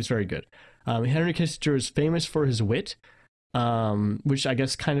 Apparently, it's very good. Henry Kissinger is famous for his wit, which I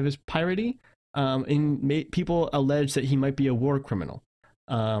guess kind of is piratey. And people allege that he might be a war criminal.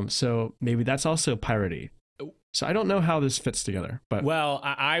 So maybe that's also piratey. So I don't know how this fits together. But well,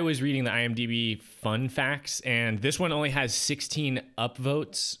 I was reading the IMDb fun facts, and this one only has 16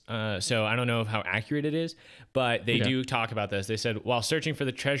 upvotes. So I don't know how accurate it is, but they do talk about this. They said, while searching for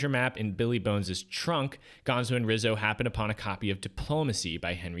the treasure map in Billy Bones' trunk, Gonzo and Rizzo happened upon a copy of Diplomacy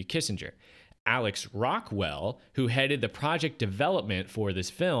by Henry Kissinger. Alex Rockwell, who headed the project development for this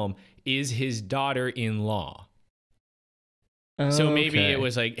film, is his daughter-in-law. So maybe it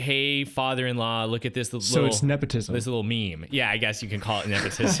was like, hey, father-in-law, look at this little... So it's nepotism. This little meme. Yeah, I guess you can call it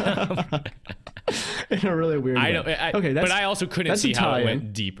nepotism. In a really weird way. But I also couldn't see how it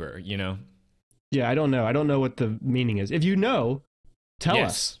went deeper, you know? Yeah, I don't know. I don't know what the meaning is. If you know, tell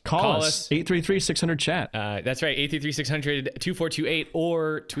us. Call us. 833-600-CHAT. That's right, 833-600-2428,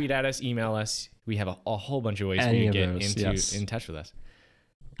 or tweet at us, email us. We have a whole bunch of ways for you to get in touch with us.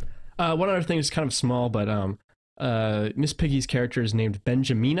 One other thing is kind of small, but... Miss Piggy's character is named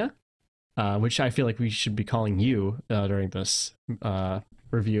Benjamina, which I feel like we should be calling you during this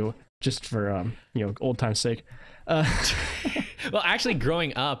review, just for old time's sake. Well, actually,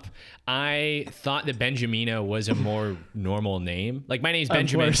 growing up, I thought that Benjamina was a more normal name. Like, my name's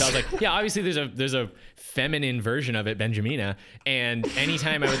Benjamin, so I was like, yeah, obviously there's a feminine version of it, Benjamina. And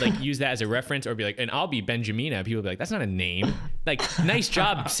anytime I would like use that as a reference or be like, and I'll be Benjamina, people would be like, that's not a name. Like, nice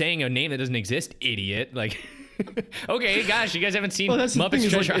job saying a name that doesn't exist, idiot. Like. Okay, gosh, you guys haven't seen Muppets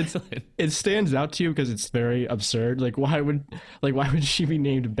Treasure Island. It stands out to you because it's very absurd. Like, why would she be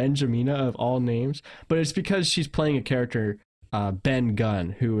named Benjamina of all names? But it's because she's playing a character, Ben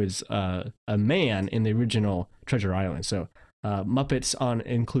Gunn, who is a man in the original Treasure Island. So Muppets on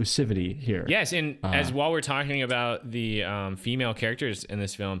inclusivity here. Yes, and as while we're talking about the female characters in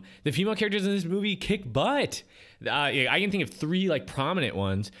this film, the female characters in this movie kick butt. I can think of three like prominent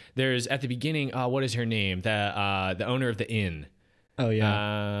ones. There's at the beginning, what is her name? The owner of the inn. Oh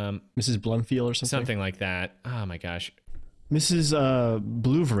yeah, Mrs. Blumfield or something like that. Oh my gosh, Mrs.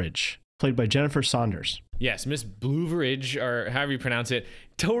 Blueveridge, played by Jennifer Saunders. Yes, Miss Blooveridge, or however you pronounce it,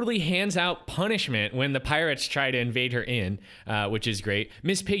 totally hands out punishment when the pirates try to invade her inn, which is great.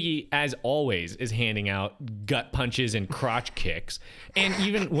 Miss Piggy, as always, is handing out gut punches and crotch kicks. And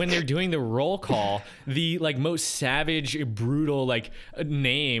even when they're doing the roll call, the like most savage, brutal like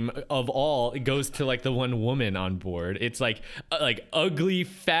name of all goes to like the one woman on board. It's like ugly,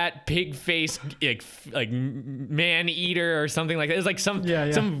 fat, pig face, like man eater or something like that. It's like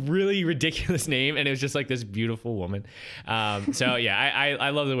some really ridiculous name, and it was just like this beautiful woman. So yeah,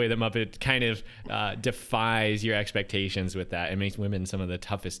 I love the way that Muppet kind of defies your expectations with that and makes women some of the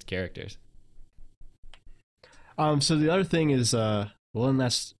toughest characters. So the other thing is one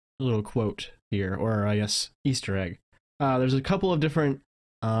last little quote here, or I guess Easter egg. There's a couple of different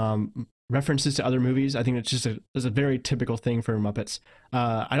references to other movies. I think it's just a very typical thing for Muppets.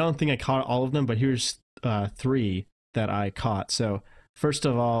 I don't think I caught all of them, but here's 3 that I caught. So first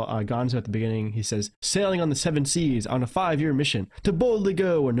of all, Gonzo at the beginning, he says, "Sailing on the 7 seas on a 5-year mission to boldly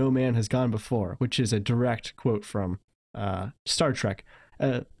go where no man has gone before," which is a direct quote from Star Trek,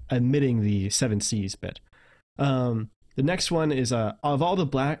 admitting the 7 seas bit. The next one is, "Of all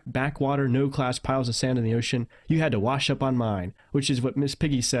the backwater, no-class piles of sand in the ocean, you had to wash up on mine," which is what Miss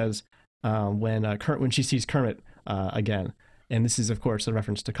Piggy says when she sees Kermit again. And this is, of course, a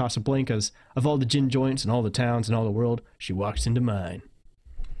reference to Casablanca's, "Of all the gin joints and all the towns and all the world, she walks into mine."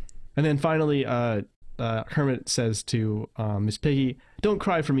 And then finally, Kermit says to Miss Piggy, "Don't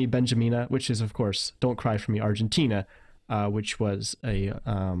cry for me, Benjamina," which is, of course, "Don't cry for me, Argentina," which was a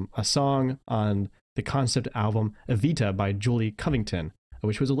song on the concept album Evita by Julie Covington,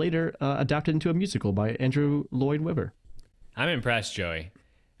 which was later adapted into a musical by Andrew Lloyd Webber. I'm impressed, Joey.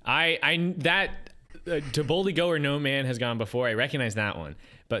 To boldly go where no man has gone before, I recognize that one.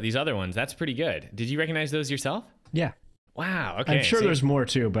 But these other ones, that's pretty good. Did you recognize those yourself? Yeah. Wow. Okay. I'm sure there's more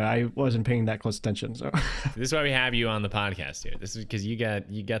too, but I wasn't paying that close attention. So this is why we have you on the podcast here. This is because you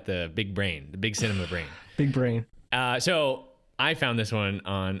got the big brain, the big cinema brain. Big brain. So I found this one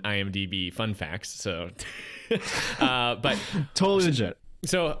on IMDb Fun Facts. So, but totally legit.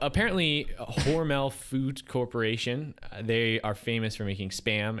 So apparently, Hormel Food Corporation, they are famous for making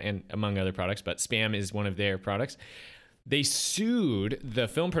Spam and among other products, but Spam is one of their products. They sued the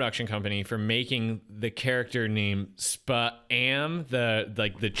film production company for making the character named Spam,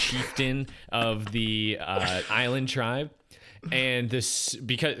 the chieftain of the island tribe, and this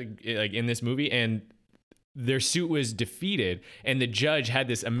because like in this movie, and their suit was defeated, and the judge had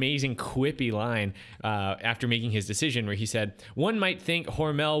this amazing quippy line after making his decision where he said, "One might think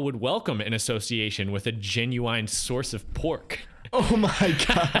Hormel would welcome an association with a genuine source of pork." Oh my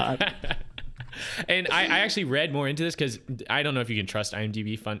God. And I actually read more into this because I don't know if you can trust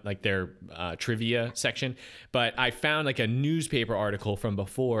IMDb like their trivia section, but I found like a newspaper article from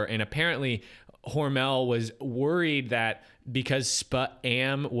before, and apparently Hormel was worried that because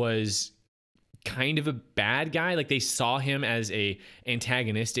Spam was kind of a bad guy, like they saw him as a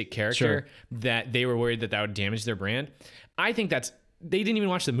antagonistic character, that they were worried that would damage their brand. I think they didn't even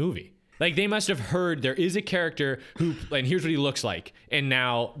watch the movie. Like they must have heard there is a character who, and here's what he looks like, and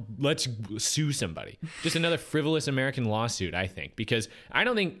now let's sue somebody. Just another frivolous American lawsuit, I think, because I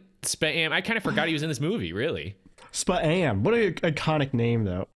don't think Spam, I kind of forgot he was in this movie, really. Spam, what an iconic name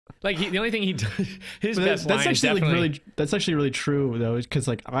though. Like the only thing he does, his best that's line actually is definitely, that's actually really true though, because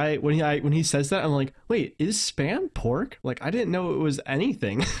like when he says that, I'm like, wait, is Spam pork? Like I didn't know it was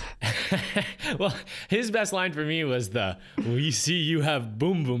anything. Well, his best line for me was "We see you have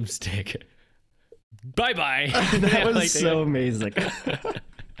boom boom stick. Bye bye." That was so amazing.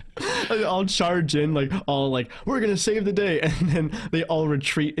 I'll charge in like we're gonna save the day, and then they all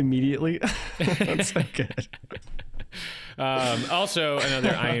retreat immediately. That's so good. Also, another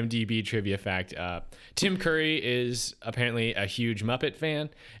IMDb trivia fact, Tim Curry is apparently a huge Muppet fan,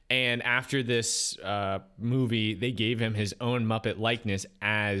 and after this movie, they gave him his own Muppet likeness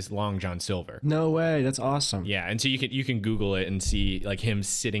as Long John Silver. No way, that's awesome. Yeah, and so you can Google it and see like him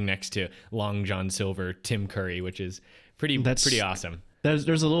sitting next to Long John Silver, Tim Curry, which is pretty awesome. There's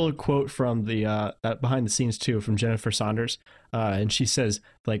a little quote from the that behind the scenes too from Jennifer Saunders, and she says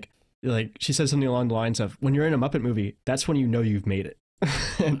like she says something along the lines of, when you're in a Muppet movie, that's when you know you've made it.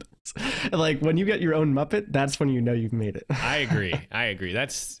 and like when you get your own Muppet, that's when you know you've made it. I agree.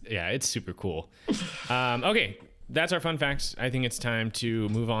 It's super cool. Okay, that's our fun facts. I think it's time to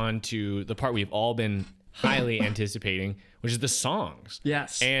move on to the part we've all been highly anticipating, which is the songs.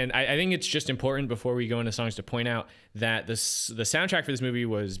 Yes. And I think it's just important before we go into songs to point out that the soundtrack for this movie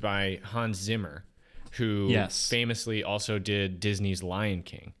was by Hans Zimmer, who famously also did Disney's Lion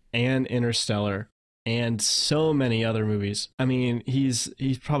King. And Interstellar. and so many other movies. I mean, he's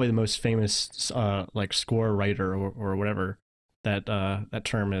probably the most famous like score writer or whatever that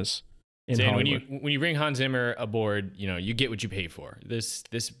term is in So, and Hollywood. when you bring Hans Zimmer aboard, you know, you get what you pay for. There's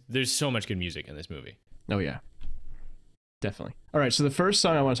so much good music in this movie. Oh yeah, definitely. All right, so the first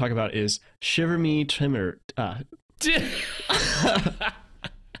song I want to talk about is "Shiver Me Timber."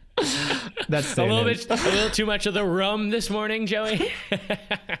 That's a little too much of the rum this morning, Joey.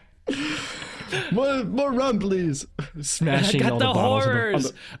 more rum, please. Smashing all the bottles on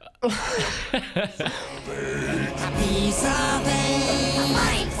the A piece of eight.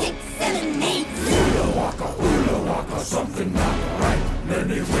 5, 6, 7, 8. Hula waka, something not right.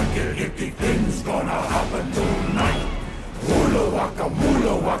 Many wicked, icky things gonna happen tonight.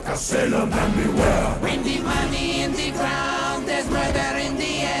 Hula waka, sailor man beware. When the money in the ground, there's murder in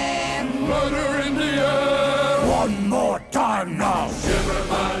the air. Murder in the air. One more time now. Shiver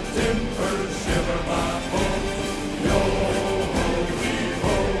my timbers, shiver my bones. Yo ho, hee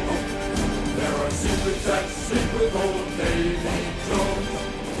ho. There are secrets that sleep with old Davy Jones.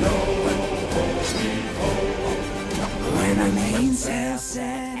 Yo ho, hee ho. When a mainsail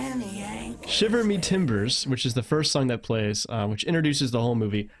set and the anchor. Shiver Me Timbers, which is the first song that plays, which introduces the whole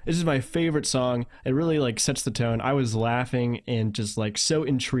movie. This is my favorite song. It really like sets the tone. I was laughing and just like so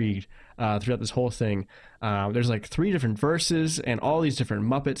intrigued throughout this whole thing. There's like 3 different verses and all these different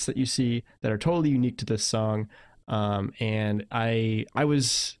Muppets that you see that are totally unique to this song. And I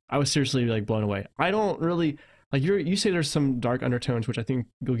was seriously like blown away. I don't really like you say there's some dark undertones, which I think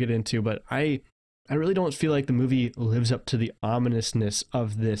you'll get into, but I really don't feel like the movie lives up to the ominousness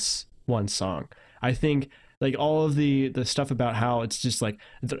of this one song. I think like all of the stuff about how it's just like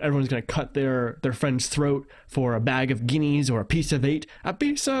everyone's gonna cut their friend's throat for a bag of guineas or a piece of eight,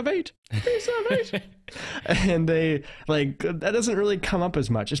 and they like that doesn't really come up as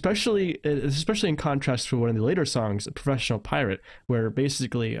much, especially in contrast to one of the later songs, "Professional Pirate," where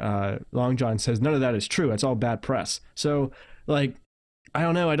basically Long John says none of that is true. It's all bad press. So like I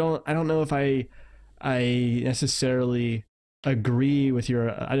don't know. I don't know if I necessarily agree with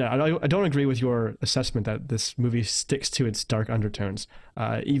your I don't agree with your assessment that this movie sticks to its dark undertones,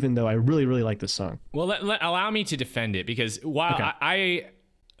 even though I really like this song. Well, allow me to defend it, because while Okay.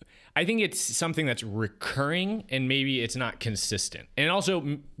 I think it's something that's recurring and maybe it's not consistent, and it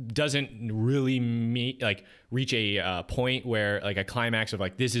also doesn't really reach a point where like a climax of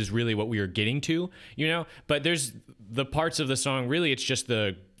like this is really what we are getting to, you know. But there's the parts of the song, really it's just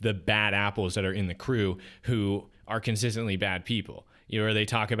the bad apples that are in the crew who are consistently bad people. You know, where they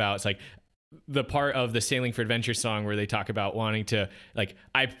talk about, it's like the part of the Sailing for Adventure song where they talk about wanting to like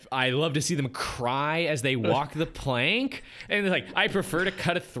I love to see them cry as they walk the plank, and like I prefer to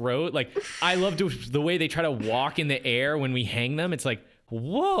cut a throat. Like I love the way they try to walk in the air when we hang them. It's like,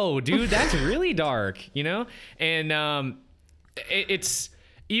 whoa, dude, that's really dark, you know. And it's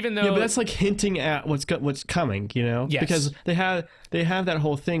even though but that's like hinting at what's coming, you know. Yes. Because they have that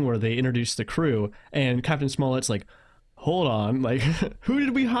whole thing where they introduce the crew, and Captain Smollett's like, hold on, like who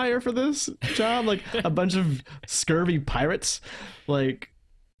did we hire for this job? Like a bunch of scurvy pirates, like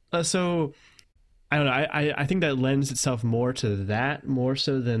so I don't know. I think that lends itself more to that, more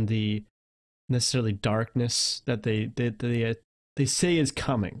so than the necessarily darkness that they say is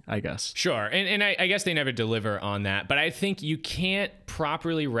coming, I guess. Sure. And I guess they never deliver on that. But I think you can't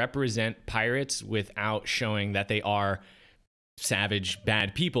properly represent pirates without showing that they are savage,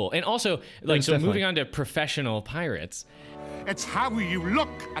 bad people. And also, like, so definitely. moving on to professional pirates. It's how you look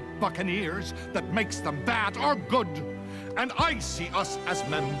at buccaneers that makes them bad or good. And I see us as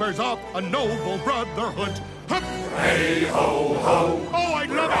members of a noble brotherhood. Hup! Hey ho ho. Oh, I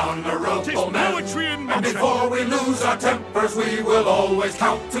love Down it. the rope, Tis oh, man. poetry in And motion. before we lose our tempers, we will always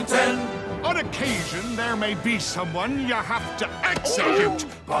count to 10. On occasion, there may be someone you have to execute.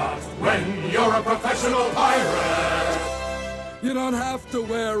 But when you're a professional pirate, You don't have to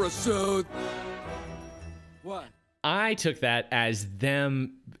wear a suit. What? I took that as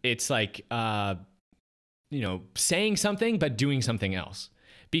them. It's like, saying something, but doing something else.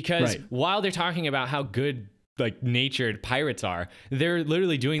 Because Right. while they're talking about how good, like, natured pirates are, they're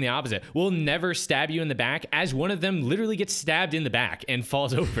literally doing the opposite. We'll never stab you in the back, as one of them literally gets stabbed in the back and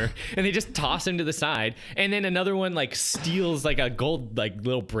falls over, and they just toss him to the side. And then another one like steals like a gold like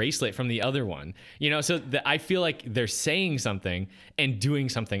little bracelet from the other one, you know. So I feel like they're saying something and doing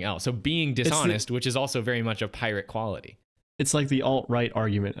something else. So being dishonest, which is also very much a pirate quality. It's like the alt-right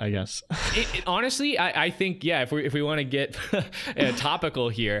argument, I guess. Honestly, I think, yeah, if we want to get topical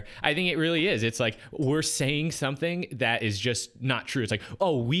here, I think it really is. It's like we're saying something that is just not true. It's like,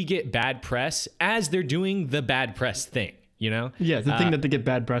 oh, we get bad press as they're doing the bad press thing, you know? Yeah, the thing that they get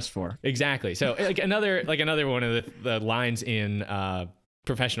bad press for. Exactly. So like another one of the lines in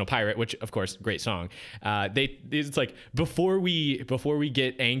Professional Pirate, which of course great song. It's like before we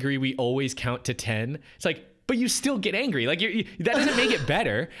get angry, we always count to 10. It's like, but you still get angry. Like that doesn't make it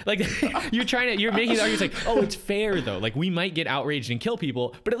better. Like you're making the argument like, oh, it's fair though. Like we might get outraged and kill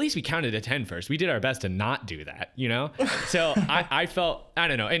people, but at least we counted to 10 first. We did our best to not do that, you know? So I felt, I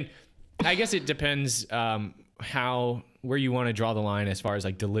don't know. And I guess it depends where you want to draw the line as far as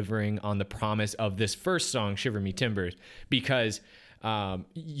like delivering on the promise of this first song, Shiver Me Timbers, because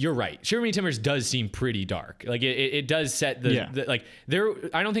you're right. Shiver Me Timbers does seem pretty dark. Like it does set the like there.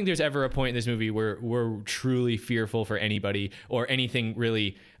 I don't think there's ever a point in this movie where we're truly fearful for anybody or anything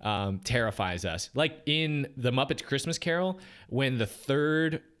really terrifies us. Like in the Muppets Christmas Carol, when the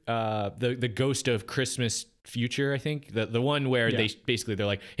third the Ghost of Christmas Future, I think the one where they're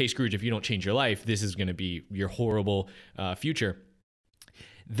like, hey Scrooge, if you don't change your life, this is going to be your horrible future.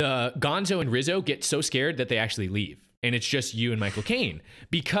 The Gonzo and Rizzo get so scared that they actually leave. And it's just you and Michael Caine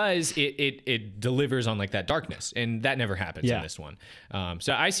because it delivers on like that darkness, and that never happens in this one.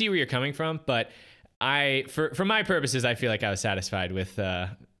 So I see where you're coming from, but for my purposes, I feel like I was satisfied with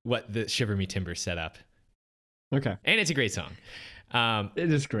what the Shiver Me Timbers set up. Okay, and it's a great song.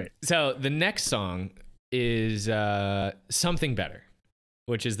 It is great. So the next song is Something Better,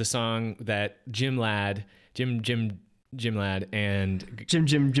 which is the song that Jim Ladd and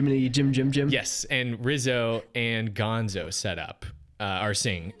Jim. Yes, and Rizzo and Gonzo set up or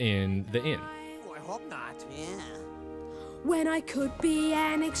sing in the inn. I hope not. Yeah. When I could be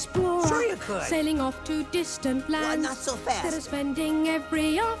an explorer, Sure you could. Sailing off to distant lands, not so fast. Instead of spending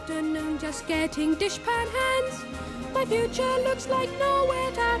every afternoon just getting dishpan hands. My future looks like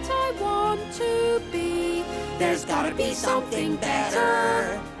nowhere that I want to be. There's gotta be something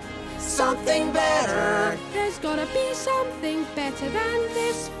better. Something better. There's gotta be something better than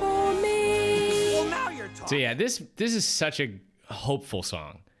this for me. Well, now you're talking. So yeah, this is such a hopeful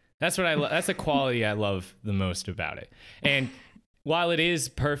song. That's what that's the quality I love the most about it. And while it is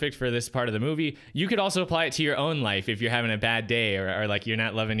perfect for this part of the movie, you could also apply it to your own life if you're having a bad day or like you're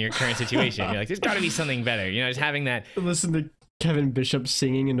not loving your current situation. You're like, there's got to be something better. You know, just having that. Listen to Kevin Bishop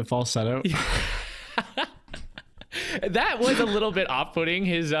singing into falsetto. That was a little bit off-putting,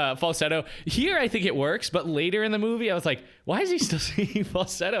 his falsetto. Here, I think it works, but later in the movie, I was like, why is he still singing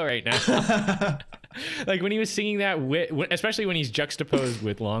falsetto right now? Like when he was singing that, especially when he's juxtaposed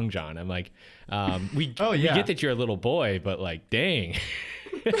with Long John, I'm like, we get that you're a little boy, but like, dang.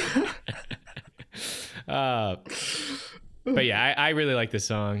 But yeah, I really like this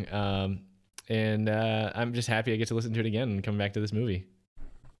song, and I'm just happy I get to listen to it again and come back to this movie.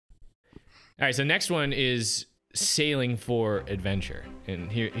 All right, so next one is Sailing for Adventure,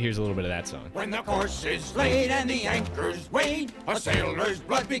 and here's a little bit of that song. When the course is laid and the anchors weighed, a sailor's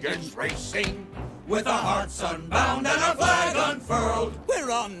blood begins racing. With our hearts unbound and our flag unfurled, we're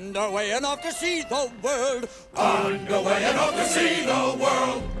on our way and off to see the world. On the way and off to see the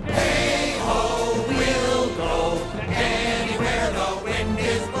world. Hey ho, we'll go anywhere the wind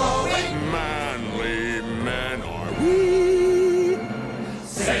is blowing. Manly men are we,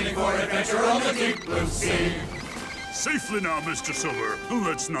 sailing for adventure on the deep blue sea. Safely now, Mr. Silver.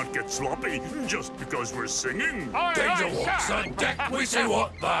 Let's not get sloppy just because we're singing. Danger walks on deck, we say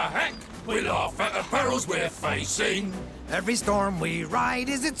what the heck. We laugh at the perils we're facing. Every storm we ride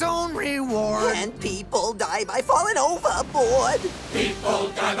is its own reward. And people die by falling overboard. People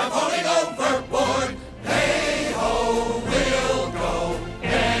die by falling overboard. Hey ho, we'll go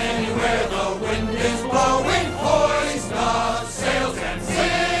anywhere the wind is blowing. Hoist the sails and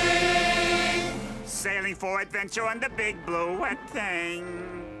sing. Sailing for adventure on the big blue wet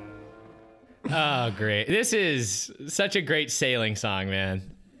thing. Oh, great. This is such a great sailing song, man.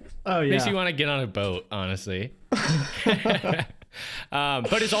 Oh, yeah. Makes you want to get on a boat, honestly. But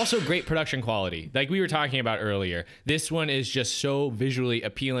it's also great production quality. Like we were talking about earlier, this one is just so visually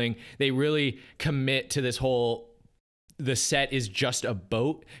appealing. They really commit to this whole, the set is just a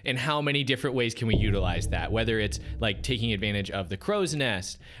boat, and how many different ways can we utilize that? Whether it's like taking advantage of the crow's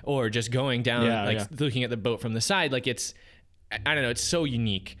nest or just going down, looking at the boat from the side. Like it's, I don't know, it's so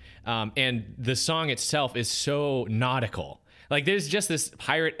unique. And the song itself is so nautical. Like there's just this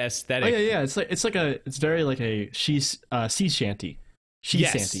pirate aesthetic. Oh yeah. It's very like a sea shanty.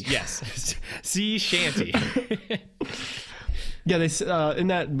 Shanty. Yes. Sea shanty. Yeah, they in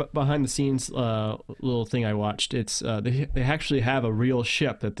that behind the scenes little thing I watched. It's they actually have a real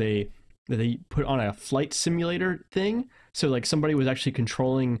ship that they put on a flight simulator thing So like somebody was actually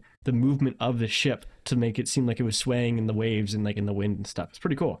controlling the movement of the ship to make it seem like it was swaying in the waves and like in the wind and stuff. It's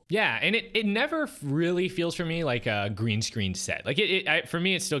pretty cool. Yeah, and it never really feels for me like a green screen set. Like for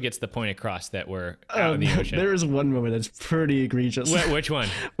me, it still gets the point across that we're out in the ocean. There is one moment that's pretty egregious. Which one?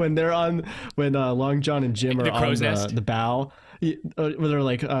 when Long John and Jim are on the bow. Where they're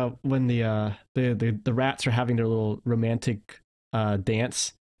like when the rats are having their little romantic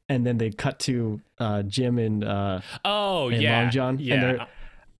dance, and then they cut to Jim and Long John,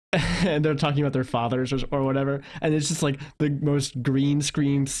 and they're talking about their fathers or whatever, and it's just like the most green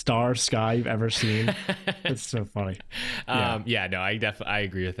screen star sky you've ever seen. It's so funny. I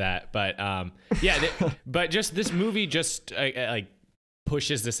agree with that. But but just this movie just like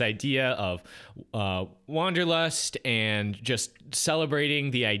pushes this idea of wanderlust and just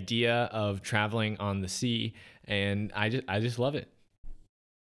celebrating the idea of traveling on the sea, and I just love it.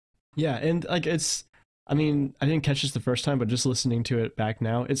 Yeah, and like I didn't catch this the first time, but just listening to it back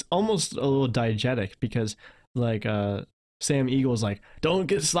now, it's almost a little diegetic because like Sam Eagle's like, don't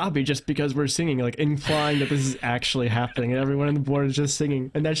get sloppy just because we're singing, like implying that this is actually happening and everyone on the board is just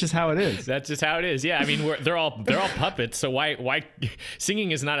singing, and that's just how it is. That's just how it is. Yeah, I mean they're all puppets, so why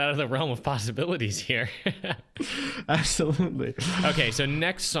singing is not out of the realm of possibilities here. Absolutely. Okay, so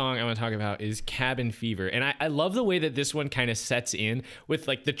next song I want to talk about is Cabin Fever, and I love the way that this one kind of sets in with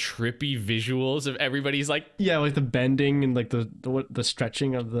like the trippy visuals of everybody's like like the bending and like the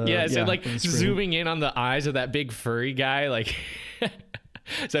stretching of the so like zooming in on the eyes of that big furry guy. Like,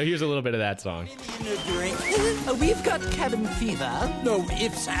 so here's a little bit of that song. We've got cabin fever. No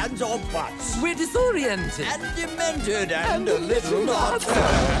ifs, ands, or buts. We're disoriented. And demented and a little nuts.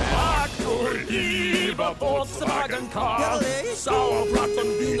 Lieber Volkswagen-Car,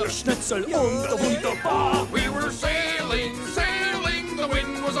 Sauerbraten, Wiener Schnitzel und wunderbar. We were sailing, the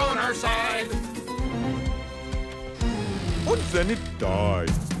wind was on our side. And then it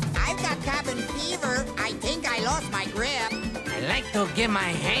died. I've got cabin fever. I think I lost my grip. I'd like to get my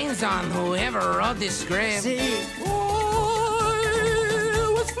hands on whoever wrote this script. See, I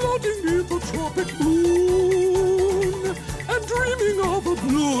was floating in the tropic moon and dreaming of a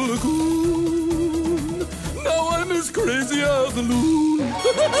blue lagoon. Now I'm as crazy as a loon.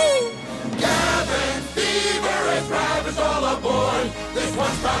 Cabin fever is ravaged all aboard. This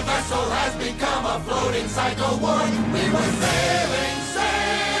once proud vessel has become a floating psycho ward. We were sailing,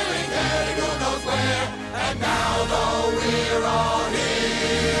 heading who knows where. And now though we're all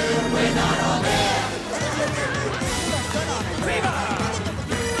here, we're not all there.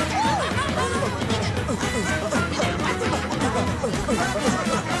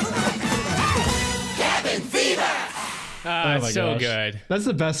 Cabin fever. It's so good. That's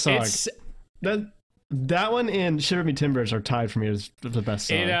the best song. That one and Shiver Me Timbers are tied for me as the best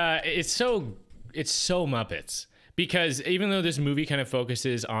song. It's so Muppets. Because even though this movie kind of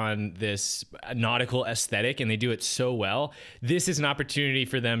focuses on this nautical aesthetic and they do it so well, this is an opportunity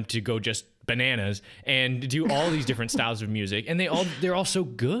for them to go just bananas and do all these different styles of music, and they're all so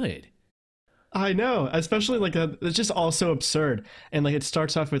good. I know, especially like it's just all so absurd, and like it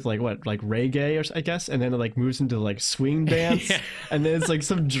starts off with like reggae, or I guess, and then it like moves into like swing dance, and then it's like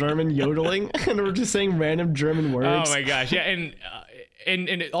some German yodeling, and we're just saying random German words. Oh my gosh, yeah, and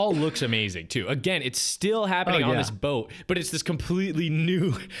it all looks amazing too. Again, it's still happening on this boat, but it's this completely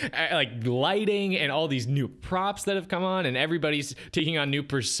new like lighting and all these new props that have come on, and everybody's taking on new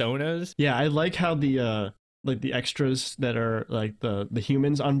personas. Yeah, I like how the like the extras that are like the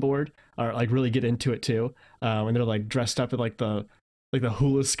humans on board are like really get into it too. When they're like dressed up in like the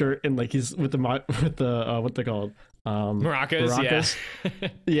hula skirt and like he's with the what they called maracas.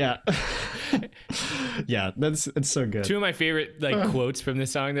 Yeah. Yeah, it's so good. Two of my favorite like quotes from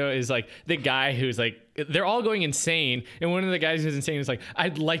this song though is like the guy who's like, they're all going insane, and one of the guys who's insane is like,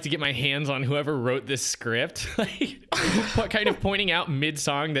 I'd like to get my hands on whoever wrote this script. Like kind of pointing out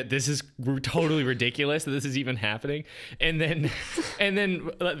mid-song that this is totally ridiculous that this is even happening. And then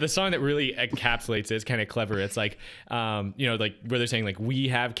the song that really encapsulates it is kind of clever. It's like like where they're saying like, we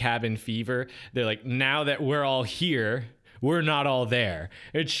have cabin fever. They're like, now that we're all here, we're not all there.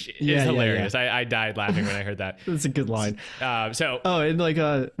 It's hilarious. Yeah. I died laughing when I heard that. That's a good line. And like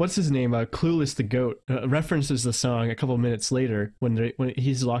what's his name? Clueless the goat references the song a couple minutes later when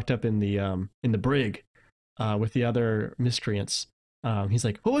he's locked up in the brig with the other miscreants. He's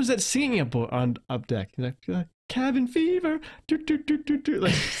like, what was that singing up deck? He's like, cabin fever,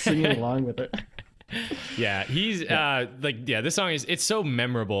 like singing along with it. Yeah, he's this song it's so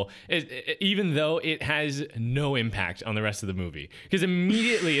memorable, even though it has no impact on the rest of the movie, because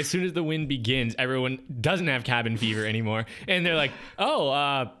immediately as soon as the wind begins, everyone doesn't have cabin fever anymore, and they're like,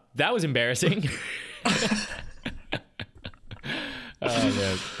 that was embarrassing.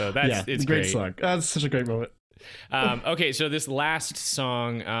 man. So that's it's great song. That's such a great moment. Okay, so this last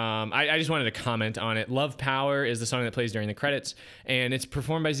song, I just wanted to comment on it. Love Power is the song that plays during the credits, and it's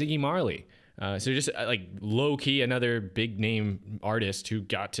performed by Ziggy Marley. So just like low key, another big name artist who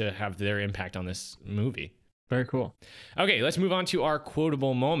got to have their impact on this movie. Very cool. Okay, let's move on to our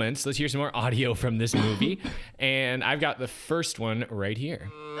quotable moments. Let's hear some more audio from this movie. And I've got the first one right here.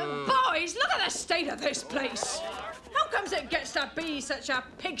 Boys, look at the state of this place. How comes it gets to be such a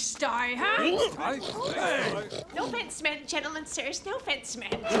pigsty, huh? No offense meant, gentlemen, sirs. No offense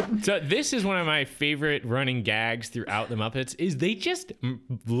meant. So this is one of my favorite running gags throughout the Muppets, is they just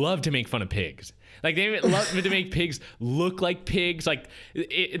love to make fun of pigs. Like, they love to make pigs look like pigs. Like,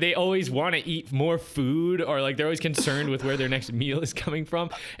 they always want to eat more food, or like they're always concerned with where their next meal is coming from.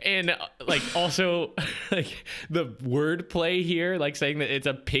 And like also like the wordplay here, like saying that it's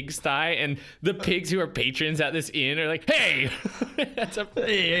a pigsty, and the pigs who are patrons at this inn are like, hey, that's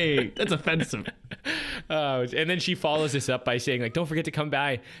offensive. And then she follows this up by saying, like, don't forget to come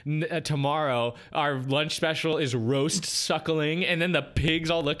by tomorrow. Our lunch special is roast suckling. And then the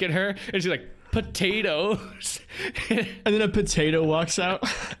pigs all look at her and she's like, potatoes. And then a potato walks out.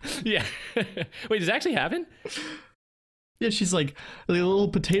 Yeah. Wait, does that actually happen? Yeah, she's like, the little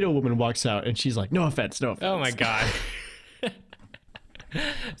potato woman walks out and she's like, no offense. Oh my God.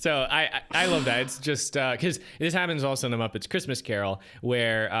 So I love that. It's just because this happens also in the Muppets Christmas Carol,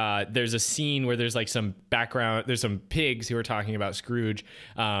 where there's a scene where there's like some background, there's some pigs who are talking about Scrooge,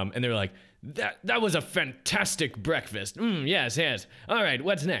 and they're like, that was a fantastic breakfast. Yes. All right,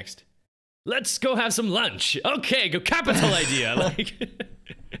 what's next? Let's go have some lunch. Okay, go, capital idea. Like,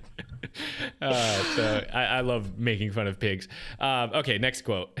 so I love making fun of pigs. Okay, next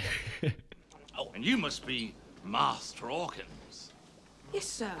quote. Oh, and you must be Master Hawkins. Yes,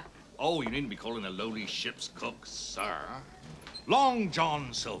 sir. Oh, you needn't be calling the lowly ship's cook, sir. Long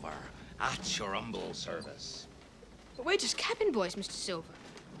John Silver, at your humble service. But we're just cabin boys, Mr. Silver.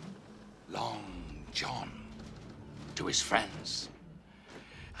 Long John, to his friends.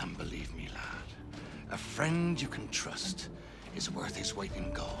 And believe me, lad, a friend you can trust is worth his weight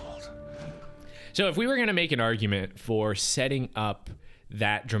in gold. So if we were going to make an argument for setting up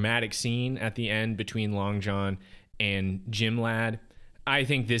that dramatic scene at the end between Long John and Jim Ladd, I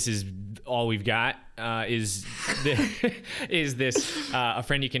think this is all we've got. Is this a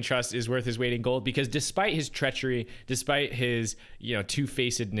friend you can trust is worth his weight in gold? Because despite his treachery, despite his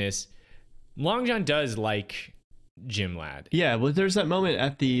two-facedness, Long John does like Jim Ladd. Yeah, well, there's that moment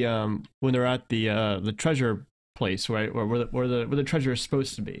at the when they're at the treasure place, right, where the treasure is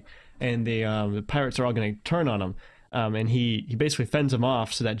supposed to be, and the pirates are all going to turn on him, and he basically fends them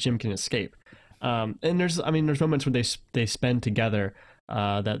off so that Jim can escape. And there's moments where they spend together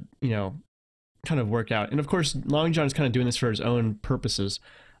that kind of work out, and of course Long John is kind of doing this for his own purposes,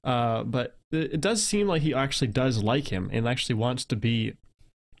 but it does seem like he actually does like him and actually wants to be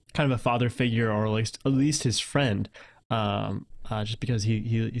kind of a father figure, or at least his friend, just because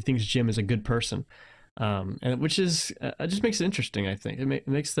he thinks Jim is a good person, and which is it just makes it interesting. I think it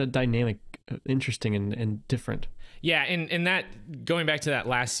makes the dynamic interesting and different. Yeah, and that, going back to that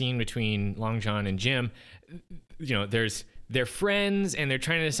last scene between Long John and Jim, they're friends and they're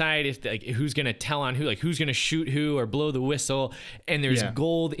trying to decide if who's gonna tell on who, like who's gonna shoot who or blow the whistle, and there's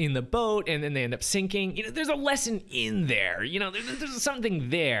gold in the boat, and then they end up sinking. There's a lesson in there. There's something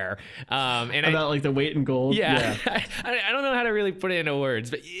there. And about like the weight in gold. Yeah. I don't know how to really put it into words,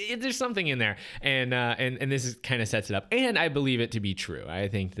 but there's something in there, and this kind of sets it up. And I believe it to be true. I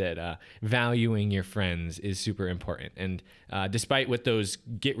think that valuing your friends is super important, and despite what those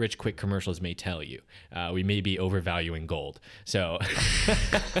get-rich-quick commercials may tell you, we may be overvaluing gold. So,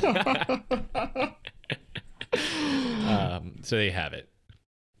 so they have it.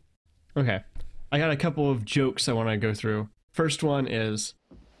 Okay, I got a couple of jokes I want to go through. First one is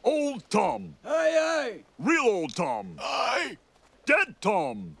Old Tom. Aye, aye. Real old Tom. Aye. Dead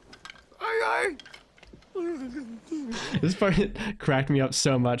Tom. Aye, aye. This part cracked me up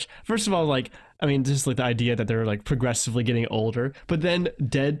so much. First of all, just like the idea that they're like progressively getting older, but then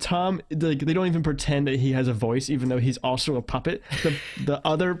Dead Tom, they don't even pretend that he has a voice, even though he's also a puppet. The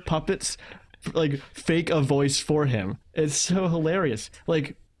other puppets like fake a voice for him. It's so hilarious.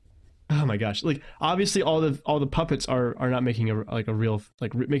 Like, oh my gosh! Like, obviously all the puppets are not making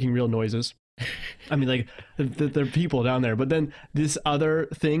making real noises. I mean, like, they're people down there, but then this other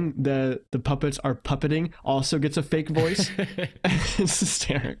thing, the puppets are puppeting, also gets a fake voice. It's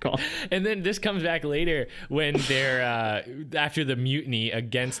hysterical. And then this comes back later when they're after the mutiny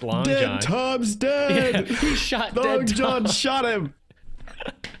against Long Dead John. Tom's dead. Yeah, who shot Long Dead John Tom? shot him.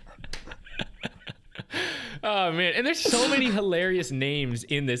 Oh man, and there's so many hilarious names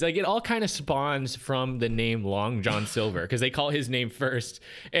in this. Like it all kind of spawns from the name Long John Silver because they call his name first,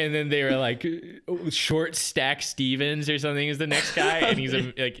 and then they were like Short Stack Stevens or something is the next guy, and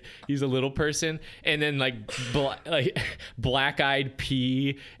he's a little person, and then like Black Eyed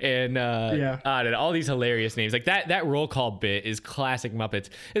P and I don't know, all these hilarious names. Like that roll call bit is classic Muppets,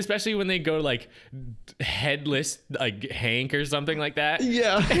 especially when they go like headless like Hank or something like that.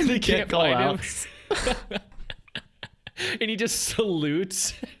 Yeah, and they can't call find out. him. And he just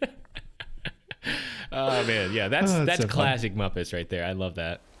salutes. Oh man, yeah, that's so classic Muppets right there. I love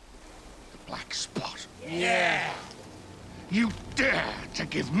that. The black spot. Yeah. You dare to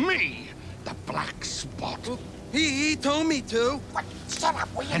give me the black spot? He told me to. What? Shut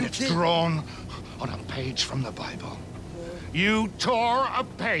up, will you? And it's drawn on a page from the Bible. You tore a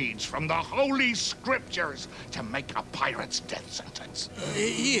page from the Holy Scriptures to make a pirate's death sentence.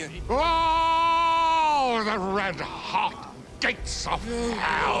 Here. Oh, the red-hot gates of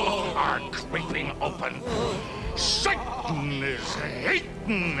hell are creeping open. Satan is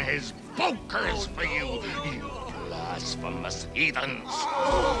hating his pokers for you, you blasphemous heathens.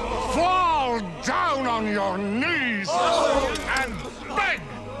 Fall down on your knees and beg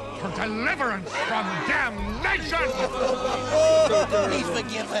for deliverance from damnation! Please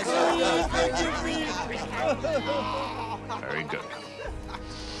forgive us. Very good.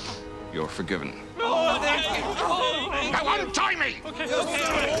 You're forgiven. Now untie me!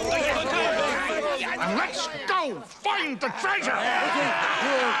 And let's go find the treasure!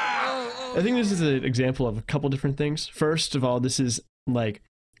 I think this is an example of a couple different things. First of all, this is like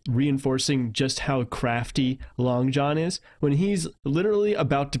reinforcing just how crafty Long John is when he's literally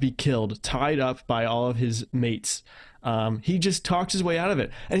about to be killed, tied up by all of his mates. He just talks his way out of it,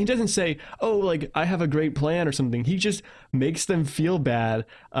 and he doesn't say, "Oh, like I have a great plan" or something. He just makes them feel bad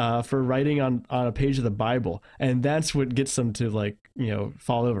for writing on a page of the Bible, and that's what gets them to like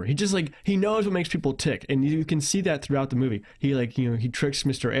fall over. He just like he knows what makes people tick, and you can see that throughout the movie. He he tricks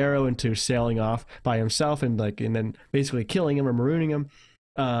Mr. Arrow into sailing off by himself and then basically killing him or marooning him.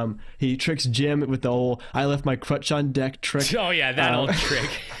 He tricks Jim with the old "I left my crutch on deck" trick. Oh yeah, that old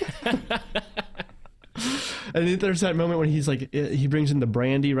trick. And then there's that moment when he's like, he brings in the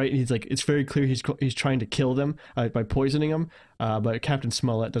brandy, right? And he's like, it's very clear he's trying to kill them by poisoning them, but Captain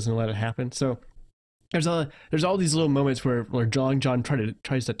Smollett doesn't let it happen. So there's all these little moments where Long John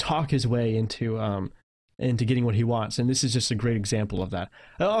tries to talk his way into getting what he wants, and this is just a great example of that.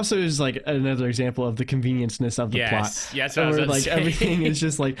 It also is like another example of the convenienceness of the plot. Yes, where like everything is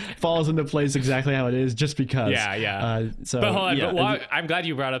just like falls into place exactly how it is, just because. Yeah. But hold on, I'm glad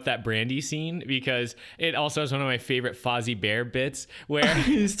you brought up that brandy scene because it also is one of my favorite Fozzie Bear bits where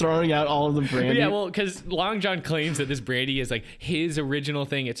he's throwing out all of the brandy. Yeah, well, because Long John claims that this brandy is like his original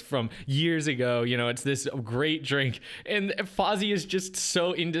thing. It's from years ago. It's this great drink, and Fozzie is just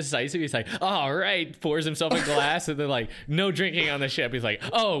so indecisive. He's like, "All right," pours himself a glass, and then like, "No drinking on the ship." He's like,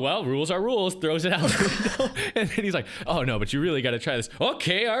 "Oh well, rules are rules," throws it out the window, and then he's like, "Oh no, but you really got to try this."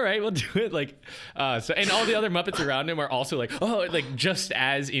 Okay, all right, we'll do it. Like, so, and all the other Muppets around him are also like, oh, like just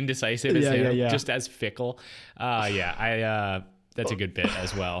as indecisive as him, just as fickle. That's a good bit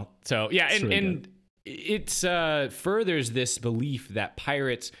as well. So yeah, and it's furthers this belief that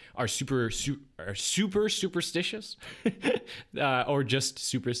pirates are super superstitious, or just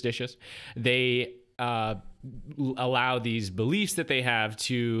superstitious. They allow these beliefs that they have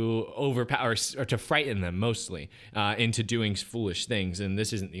to overpower or to frighten them mostly into doing foolish things, and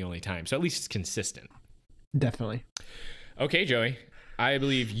this isn't the only time. So at least it's consistent. Definitely. Okay, Joey, I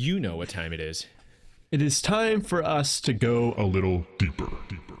believe you know what time it is. It is time for us to go a little deeper.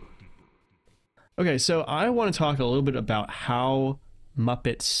 Okay, so I want to talk a little bit about how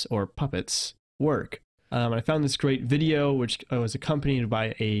Muppets or puppets work. I found this great video which was accompanied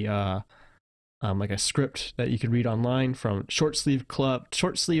by a script that you could read online from Short Sleeve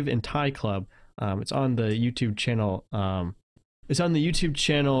and Tie Club. It's on the YouTube channel. It's on the YouTube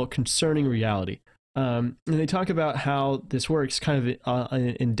channel Concerning Reality. And they talk about how this works kind of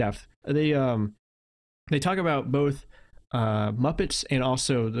in depth. They talk about both Muppets and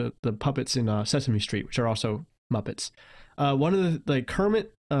also the puppets in Sesame Street, which are also Muppets. One of the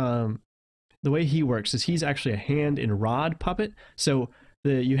Kermit, the way he works is he's actually a hand and rod puppet. So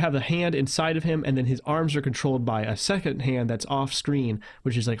you have a hand inside of him, and then his arms are controlled by a second hand that's off screen,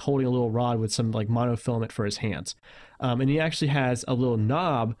 which is like holding a little rod with some like monofilament for his hands. And he actually has a little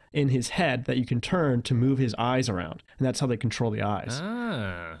knob in his head that you can turn to move his eyes around, and that's how they control the eyes.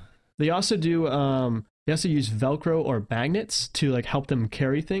 They also do. They also use Velcro or magnets to like help them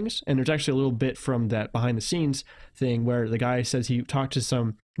carry things. And there's actually a little bit from that behind the scenes thing where the guy says he talked to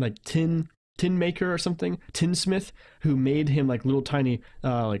some like tin tin maker or something, tinsmith, who made him like little tiny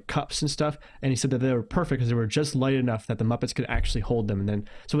like cups and stuff. And he said that they were perfect because they were just light enough that the Muppets could actually hold them. And then,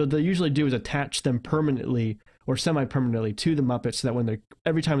 so what they usually do is attach them permanently or semi-permanently to the Muppets, so that when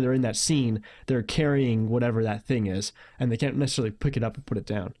every time they're in that scene, they're carrying whatever that thing is, and they can't necessarily pick it up and put it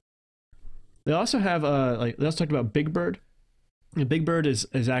down. They also have they also talked about Big Bird. Big Bird is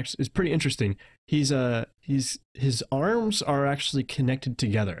pretty interesting. His arms are actually connected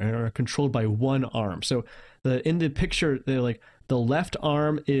together and are controlled by one arm. So in the picture, they're like the left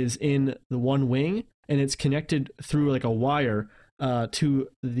arm is in the one wing and it's connected through like a wire to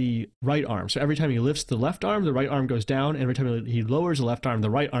the right arm. So every time he lifts the left arm, the right arm goes down, and every time he lowers the left arm, the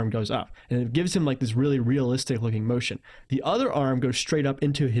right arm goes up. And it gives him like this really realistic looking motion. The other arm goes straight up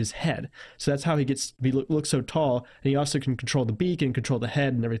into his head. So that's how he looks so tall. And he also can control the beak and control the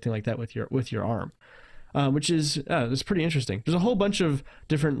head and everything like that with your arm. Which is it's pretty interesting. There's a whole bunch of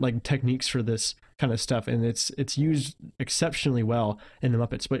different like techniques for this kind of stuff, and it's used exceptionally well in the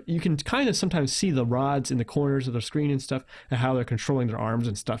Muppets. But you can kind of sometimes see the rods in the corners of the screen and stuff, and how they're controlling their arms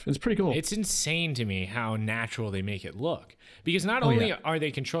and stuff. It's pretty cool. It's insane to me how natural they make it look, because not only are they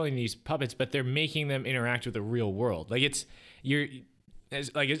controlling these puppets, but they're making them interact with the real world. Like it's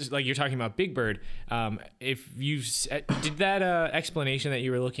like you're talking about Big Bird. If you did that explanation that you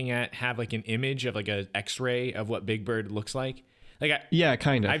were looking at have like an image of like a X-ray of what Big Bird looks like? Yeah,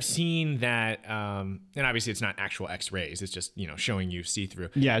 kind of. I've seen that, and obviously it's not actual X-rays. It's just showing you see through.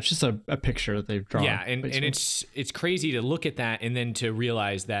 Yeah, it's just a picture that they've drawn. Yeah, and it's crazy to look at that and then to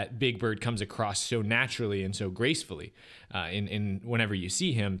realize that Big Bird comes across so naturally and so gracefully in whenever you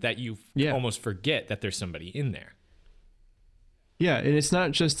see him that you almost forget that there's somebody in there. Yeah, and it's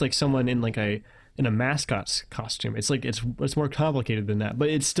not just like someone in like a mascot's costume. It's like it's more complicated than that, but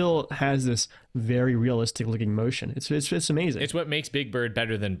it still has this very realistic looking motion. It's amazing. It's what makes Big Bird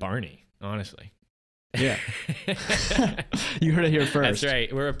better than Barney, honestly. Yeah. You heard it here first. That's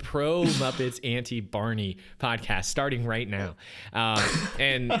right. We're a pro Muppets anti-Barney podcast starting right now.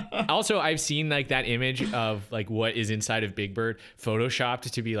 And also I've seen like that image of like what is inside of Big Bird photoshopped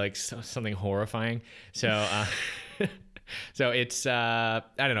to be like something horrifying. So it's I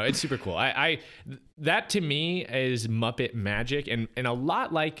don't know, it's super cool. I that to me is Muppet magic, and a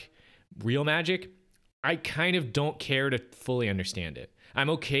lot like real magic. I kind of don't care to fully understand it. I'm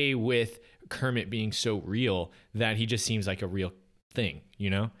okay with Kermit being so real that he just seems like a real thing,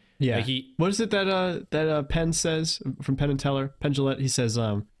 Yeah. Like what is it that Penn says from Penn and Teller? Penn Jillette, he says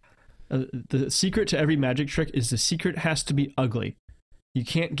the secret to every magic trick is the secret has to be ugly. You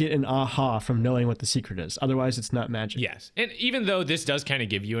can't get an aha from knowing what the secret is. Otherwise, it's not magic. Yes. And even though this does kind of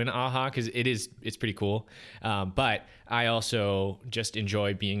give you an aha, because it's pretty cool. But I also just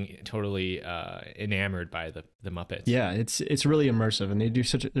enjoy being totally enamored by the Muppets. Yeah, it's really immersive, and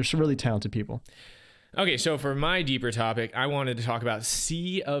they're some really talented people. Okay, so for my deeper topic, I wanted to talk about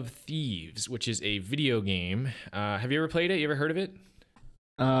Sea of Thieves, which is a video game. Have you ever played it? You ever heard of it?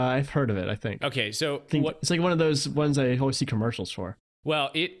 I've heard of it, I think. Okay, so it's like one of those ones I always see commercials for.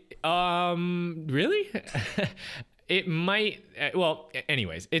 Well, really? It might, well,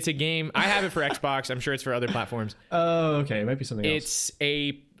 anyways, it's a game. I have it for Xbox. I'm sure it's for other platforms. Oh, okay. It might be something else.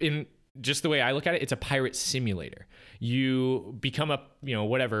 In just the way I look at it, it's a pirate simulator. You become a,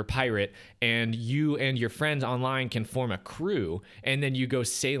 whatever pirate, and you and your friends online can form a crew, and then you go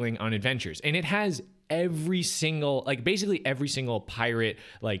sailing on adventures. And it has basically every single pirate,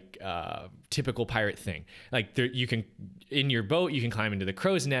 typical pirate thing. Like you can, in your boat, you can climb into the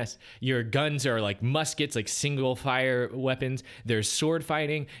crow's nest. Your guns are like muskets, like single fire weapons. There's sword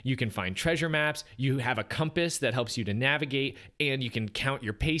fighting. You can find treasure maps. You have a compass that helps you to navigate, and you can count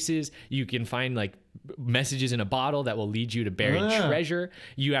your paces. You can find like messages in a bottle that will lead you to buried treasure.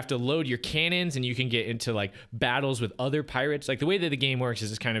 You have to load your cannons, and you can get into like battles with other pirates. Like the way that the game works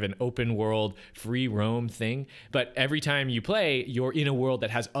is it's kind of an open world, free roam thing. But every time you play, you're in a world that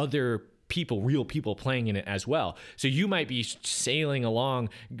has other real people playing in it as well. So you might be sailing along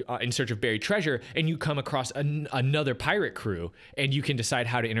in search of buried treasure, and you come across another pirate crew, and you can decide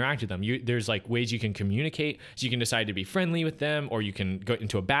how to interact with them. There's like ways you can communicate. So you can decide to be friendly with them, or you can go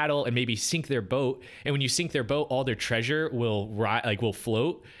into a battle and maybe sink their boat. And when you sink their boat, all their treasure will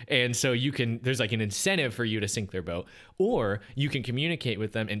float. And so there's like an incentive for you to sink their boat, or you can communicate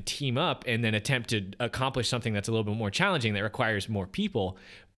with them and team up and then attempt to accomplish something that's a little bit more challenging that requires more people.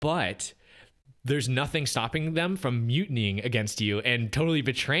 But there's nothing stopping them from mutinying against you and totally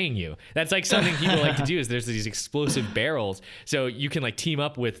betraying you. That's like something people like to do, is there's these explosive barrels. So you can like team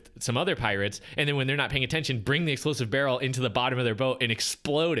up with some other pirates, and then when they're not paying attention, bring the explosive barrel into the bottom of their boat and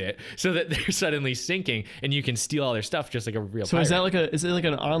explode it so that they're suddenly sinking, and you can steal all their stuff just like a real So pirate. is it like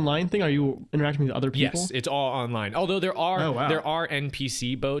an online thing? Are you interacting with other people? Yes, it's all online. Although there are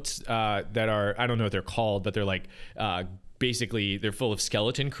NPC boats that are, I don't know what they're called, but they're like basically they're full of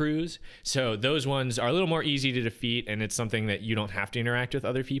skeleton crews. So those ones are a little more easy to defeat, and it's something that you don't have to interact with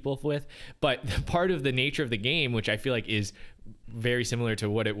other people with. But part of the nature of the game, which I feel like is very similar to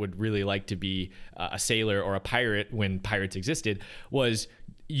what it would really like to be a sailor or a pirate when pirates existed, was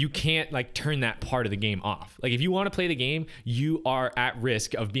you can't like turn that part of the game off. Like if you want to play the game, you are at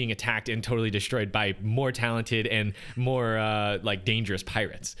risk of being attacked and totally destroyed by more talented and more like dangerous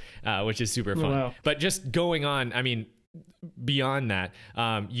pirates, which is super fun. Wow. But just going on, I mean, beyond that,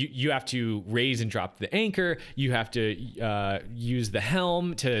 you have to raise and drop the anchor. You have to use the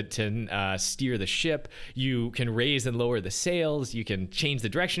helm to steer the ship. You can raise and lower the sails. You can change the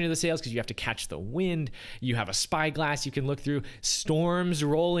direction of the sails because you have to catch the wind. You have a spyglass you can look through. Storms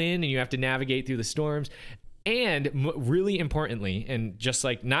roll in and you have to navigate through the storms. And really importantly, and just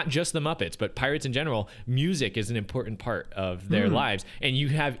like not just the Muppets, but pirates in general, music is an important part of their lives. And you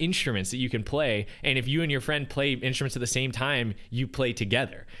have instruments that you can play. And if you and your friend play instruments at the same time, you play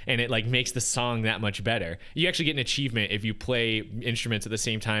together. And it like makes the song that much better. You actually get an achievement if you play instruments at the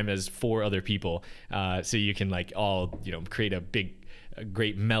same time as 4 other people. So you can like all, create a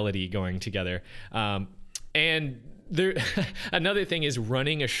great melody going together. And there, another thing is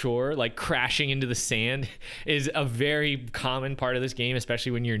running ashore, like crashing into the sand, is a very common part of this game,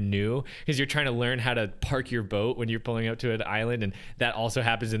 especially when you're new, because you're trying to learn how to park your boat when you're pulling up to an island, and that also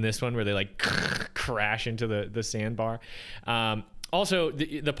happens in this one where they like crash into the sandbar. Also,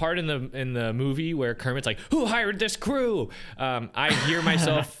 the part in the movie where Kermit's like, "Who hired this crew?" I hear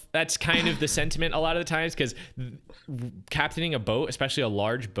myself. That's kind of the sentiment a lot of the times, because captaining a boat, especially a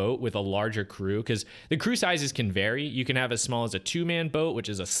large boat with a larger crew, because the crew sizes can vary. You can have as small as a 2-man boat, which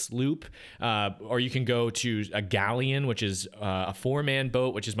is a sloop, or you can go to a galleon, which is a 4-man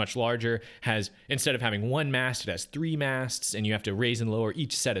boat, which is much larger. Has, instead of having 1 mast, it has 3 masts, and you have to raise and lower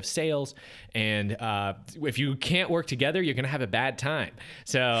each set of sails. And if you can't work together, you're going to have a bad time.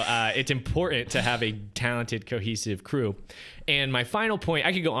 So it's important to have a talented, cohesive crew. And my final point,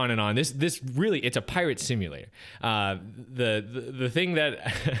 I could go on and on. This really, it's a pirate simulator. The thing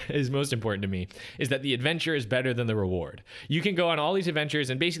that is most important to me is that the adventure is better than the reward. You can go on all these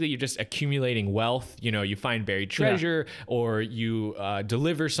adventures, and basically you're just accumulating wealth. You find buried treasure, or you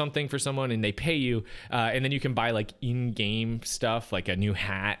deliver something for someone and they pay you, and then you can buy like in-game stuff, like a new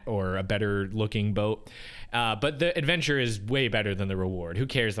hat or a better looking boat. But the adventure is way better than the reward. Who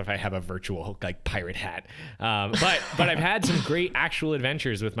cares if I have a virtual like pirate hat? But I've had some great actual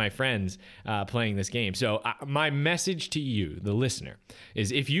adventures with my friends playing this game. So my message to you, the listener,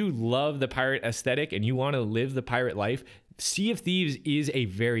 is if you love the pirate aesthetic and you want to live the pirate life, Sea of Thieves is a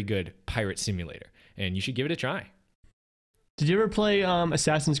very good pirate simulator, and you should give it a try. Did you ever play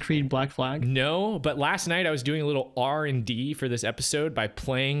Assassin's Creed Black Flag? No, but last night I was doing a little R&D for this episode by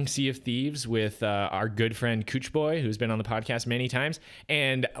playing Sea of Thieves with our good friend Cooch Boy, who's been on the podcast many times.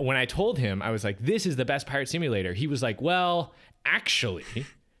 And when I told him, I was like, this is the best pirate simulator, he was like, well, actually,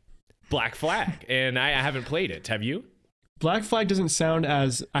 Black Flag. And I haven't played it. Have you? Black Flag doesn't sound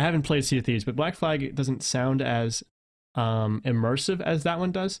as... I haven't played Sea of Thieves, but Black Flag doesn't sound as immersive as that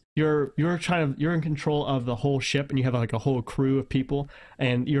one does. You're in control of the whole ship, and you have like a whole crew of people,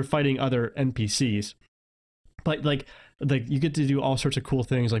 and you're fighting other NPCs. But like you get to do all sorts of cool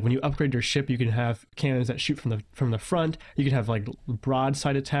things. Like when you upgrade your ship, you can have cannons that shoot from the front. You can have like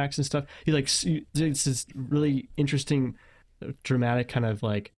broadside attacks and stuff. It's this really interesting, dramatic kind of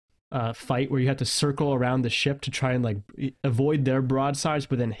like fight where you have to circle around the ship to try and like avoid their broadsides,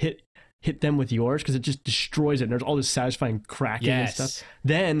 but then hit them with yours, because it just destroys it, and there's all this satisfying cracking and stuff.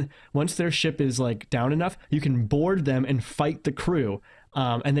 Then once their ship is like down enough, you can board them and fight the crew,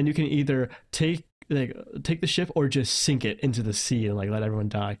 and then you can either take the ship or just sink it into the sea and like let everyone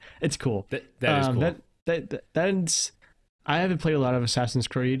die. It's cool. That is cool. That's I haven't played a lot of Assassin's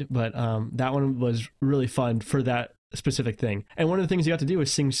Creed, but that one was really fun for that specific thing. And one of the things you got to do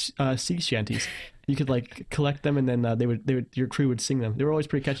was sing sea shanties. You could like collect them, and then your crew would sing them. They were always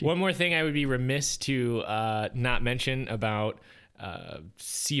pretty catchy. One more thing I would be remiss to not mention about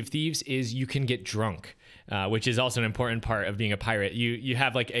Sea of Thieves is you can get drunk, which is also an important part of being a pirate. You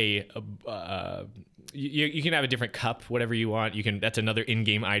have like a you can have a different cup, whatever you want. That's another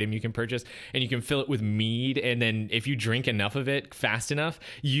in-game item you can purchase, and you can fill it with mead. And then if you drink enough of it fast enough,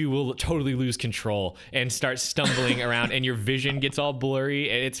 you will totally lose control and start stumbling around, and your vision gets all blurry.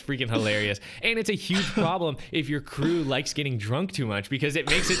 And it's freaking hilarious. And it's a huge problem if your crew likes getting drunk too much, because it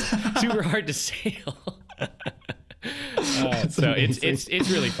makes it super hard to sail. So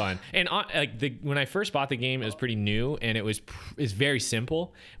it's really fun. And when I first bought the game, it was pretty new, and it's very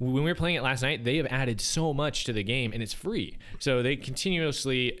simple. When we were playing it last night, they have added so much to the game, and it's free. So they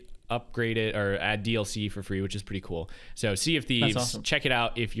continuously upgrade it or add DLC for free, which is pretty cool. So Sea of Thieves, awesome. Check it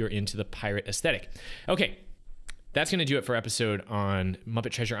out if you're into the pirate aesthetic. Okay, that's going to do it for episode on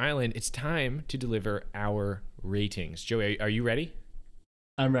Muppet Treasure Island. It's time to deliver our ratings. Joey, are you ready?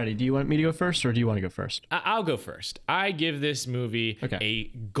 I'm ready. Do you want me to go first, or do you want to go first? I'll go first. I give this movie a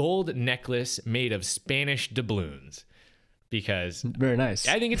gold necklace made of Spanish doubloons, because very nice.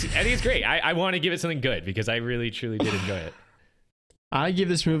 I think it's great. I want to give it something good because I really truly did enjoy it. I give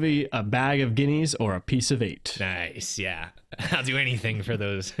this movie a bag of guineas or a piece of 8. Nice. Yeah, I'll do anything for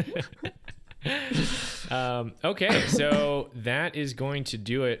those. Okay, so that is going to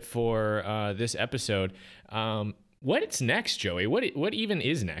do it for this episode. What's next, Joey? What even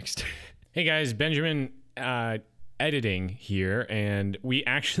is next? Hey guys, Benjamin editing here, and we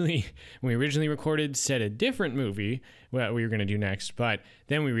actually, when we originally recorded, said a different movie what we were going to do next, but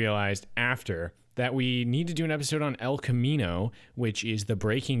then we realized after that we need to do an episode on El Camino, which is the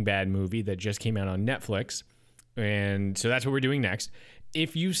Breaking Bad movie that just came out on Netflix, and so that's what we're doing next.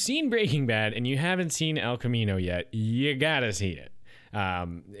 If you've seen Breaking Bad and you haven't seen El Camino yet, you gotta see it.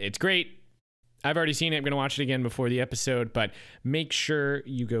 It's great. I've already seen it. I'm going to watch it again before the episode, but make sure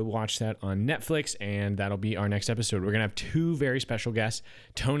you go watch that on Netflix, and that'll be our next episode. We're going to have 2 very special guests,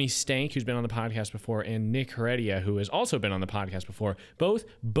 Tony Stank, who's been on the podcast before, and Nick Heredia, who has also been on the podcast before, both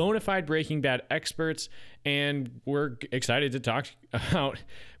bona fide Breaking Bad experts, and we're excited to talk about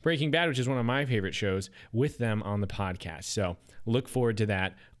Breaking Bad, which is one of my favorite shows, with them on the podcast. So look forward to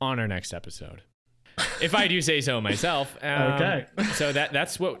that on our next episode. If I do say so myself. Okay. So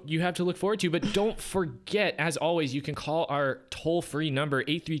that's what you have to look forward to. But don't forget, as always, you can call our toll-free number,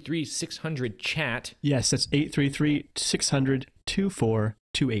 833-600-CHAT. Yes, that's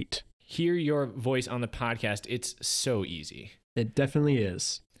 833-600-2428. Hear your voice on the podcast. It's so easy. It definitely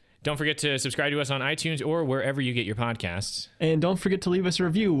is. Don't forget to subscribe to us on iTunes or wherever you get your podcasts. And don't forget to leave us a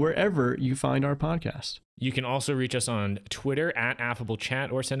review wherever you find our podcast. You can also reach us on Twitter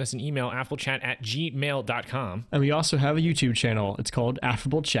 @AffableChat or send us an email, affablechat@gmail.com. And we also have a YouTube channel. It's called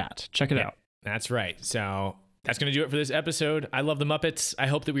Affable Chat. Check it out. That's right. So that's going to do it for this episode. I love the Muppets. I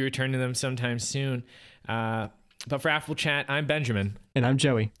hope that we return to them sometime soon. But for Affable Chat, I'm Benjamin. And I'm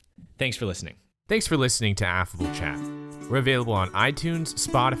Joey. Thanks for listening. Thanks for listening to Affable Chat. We're available on iTunes,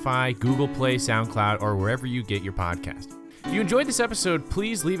 Spotify, Google Play, SoundCloud, or wherever you get your podcast. If you enjoyed this episode,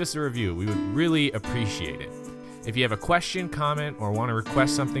 please leave us a review. We would really appreciate it. If you have a question, comment, or want to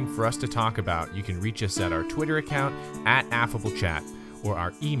request something for us to talk about, you can reach us at our Twitter account @AffableChat or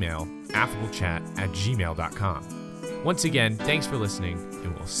our email, affablechat@gmail.com. Once again, thanks for listening,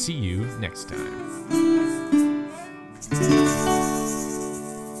 and we'll see you next time.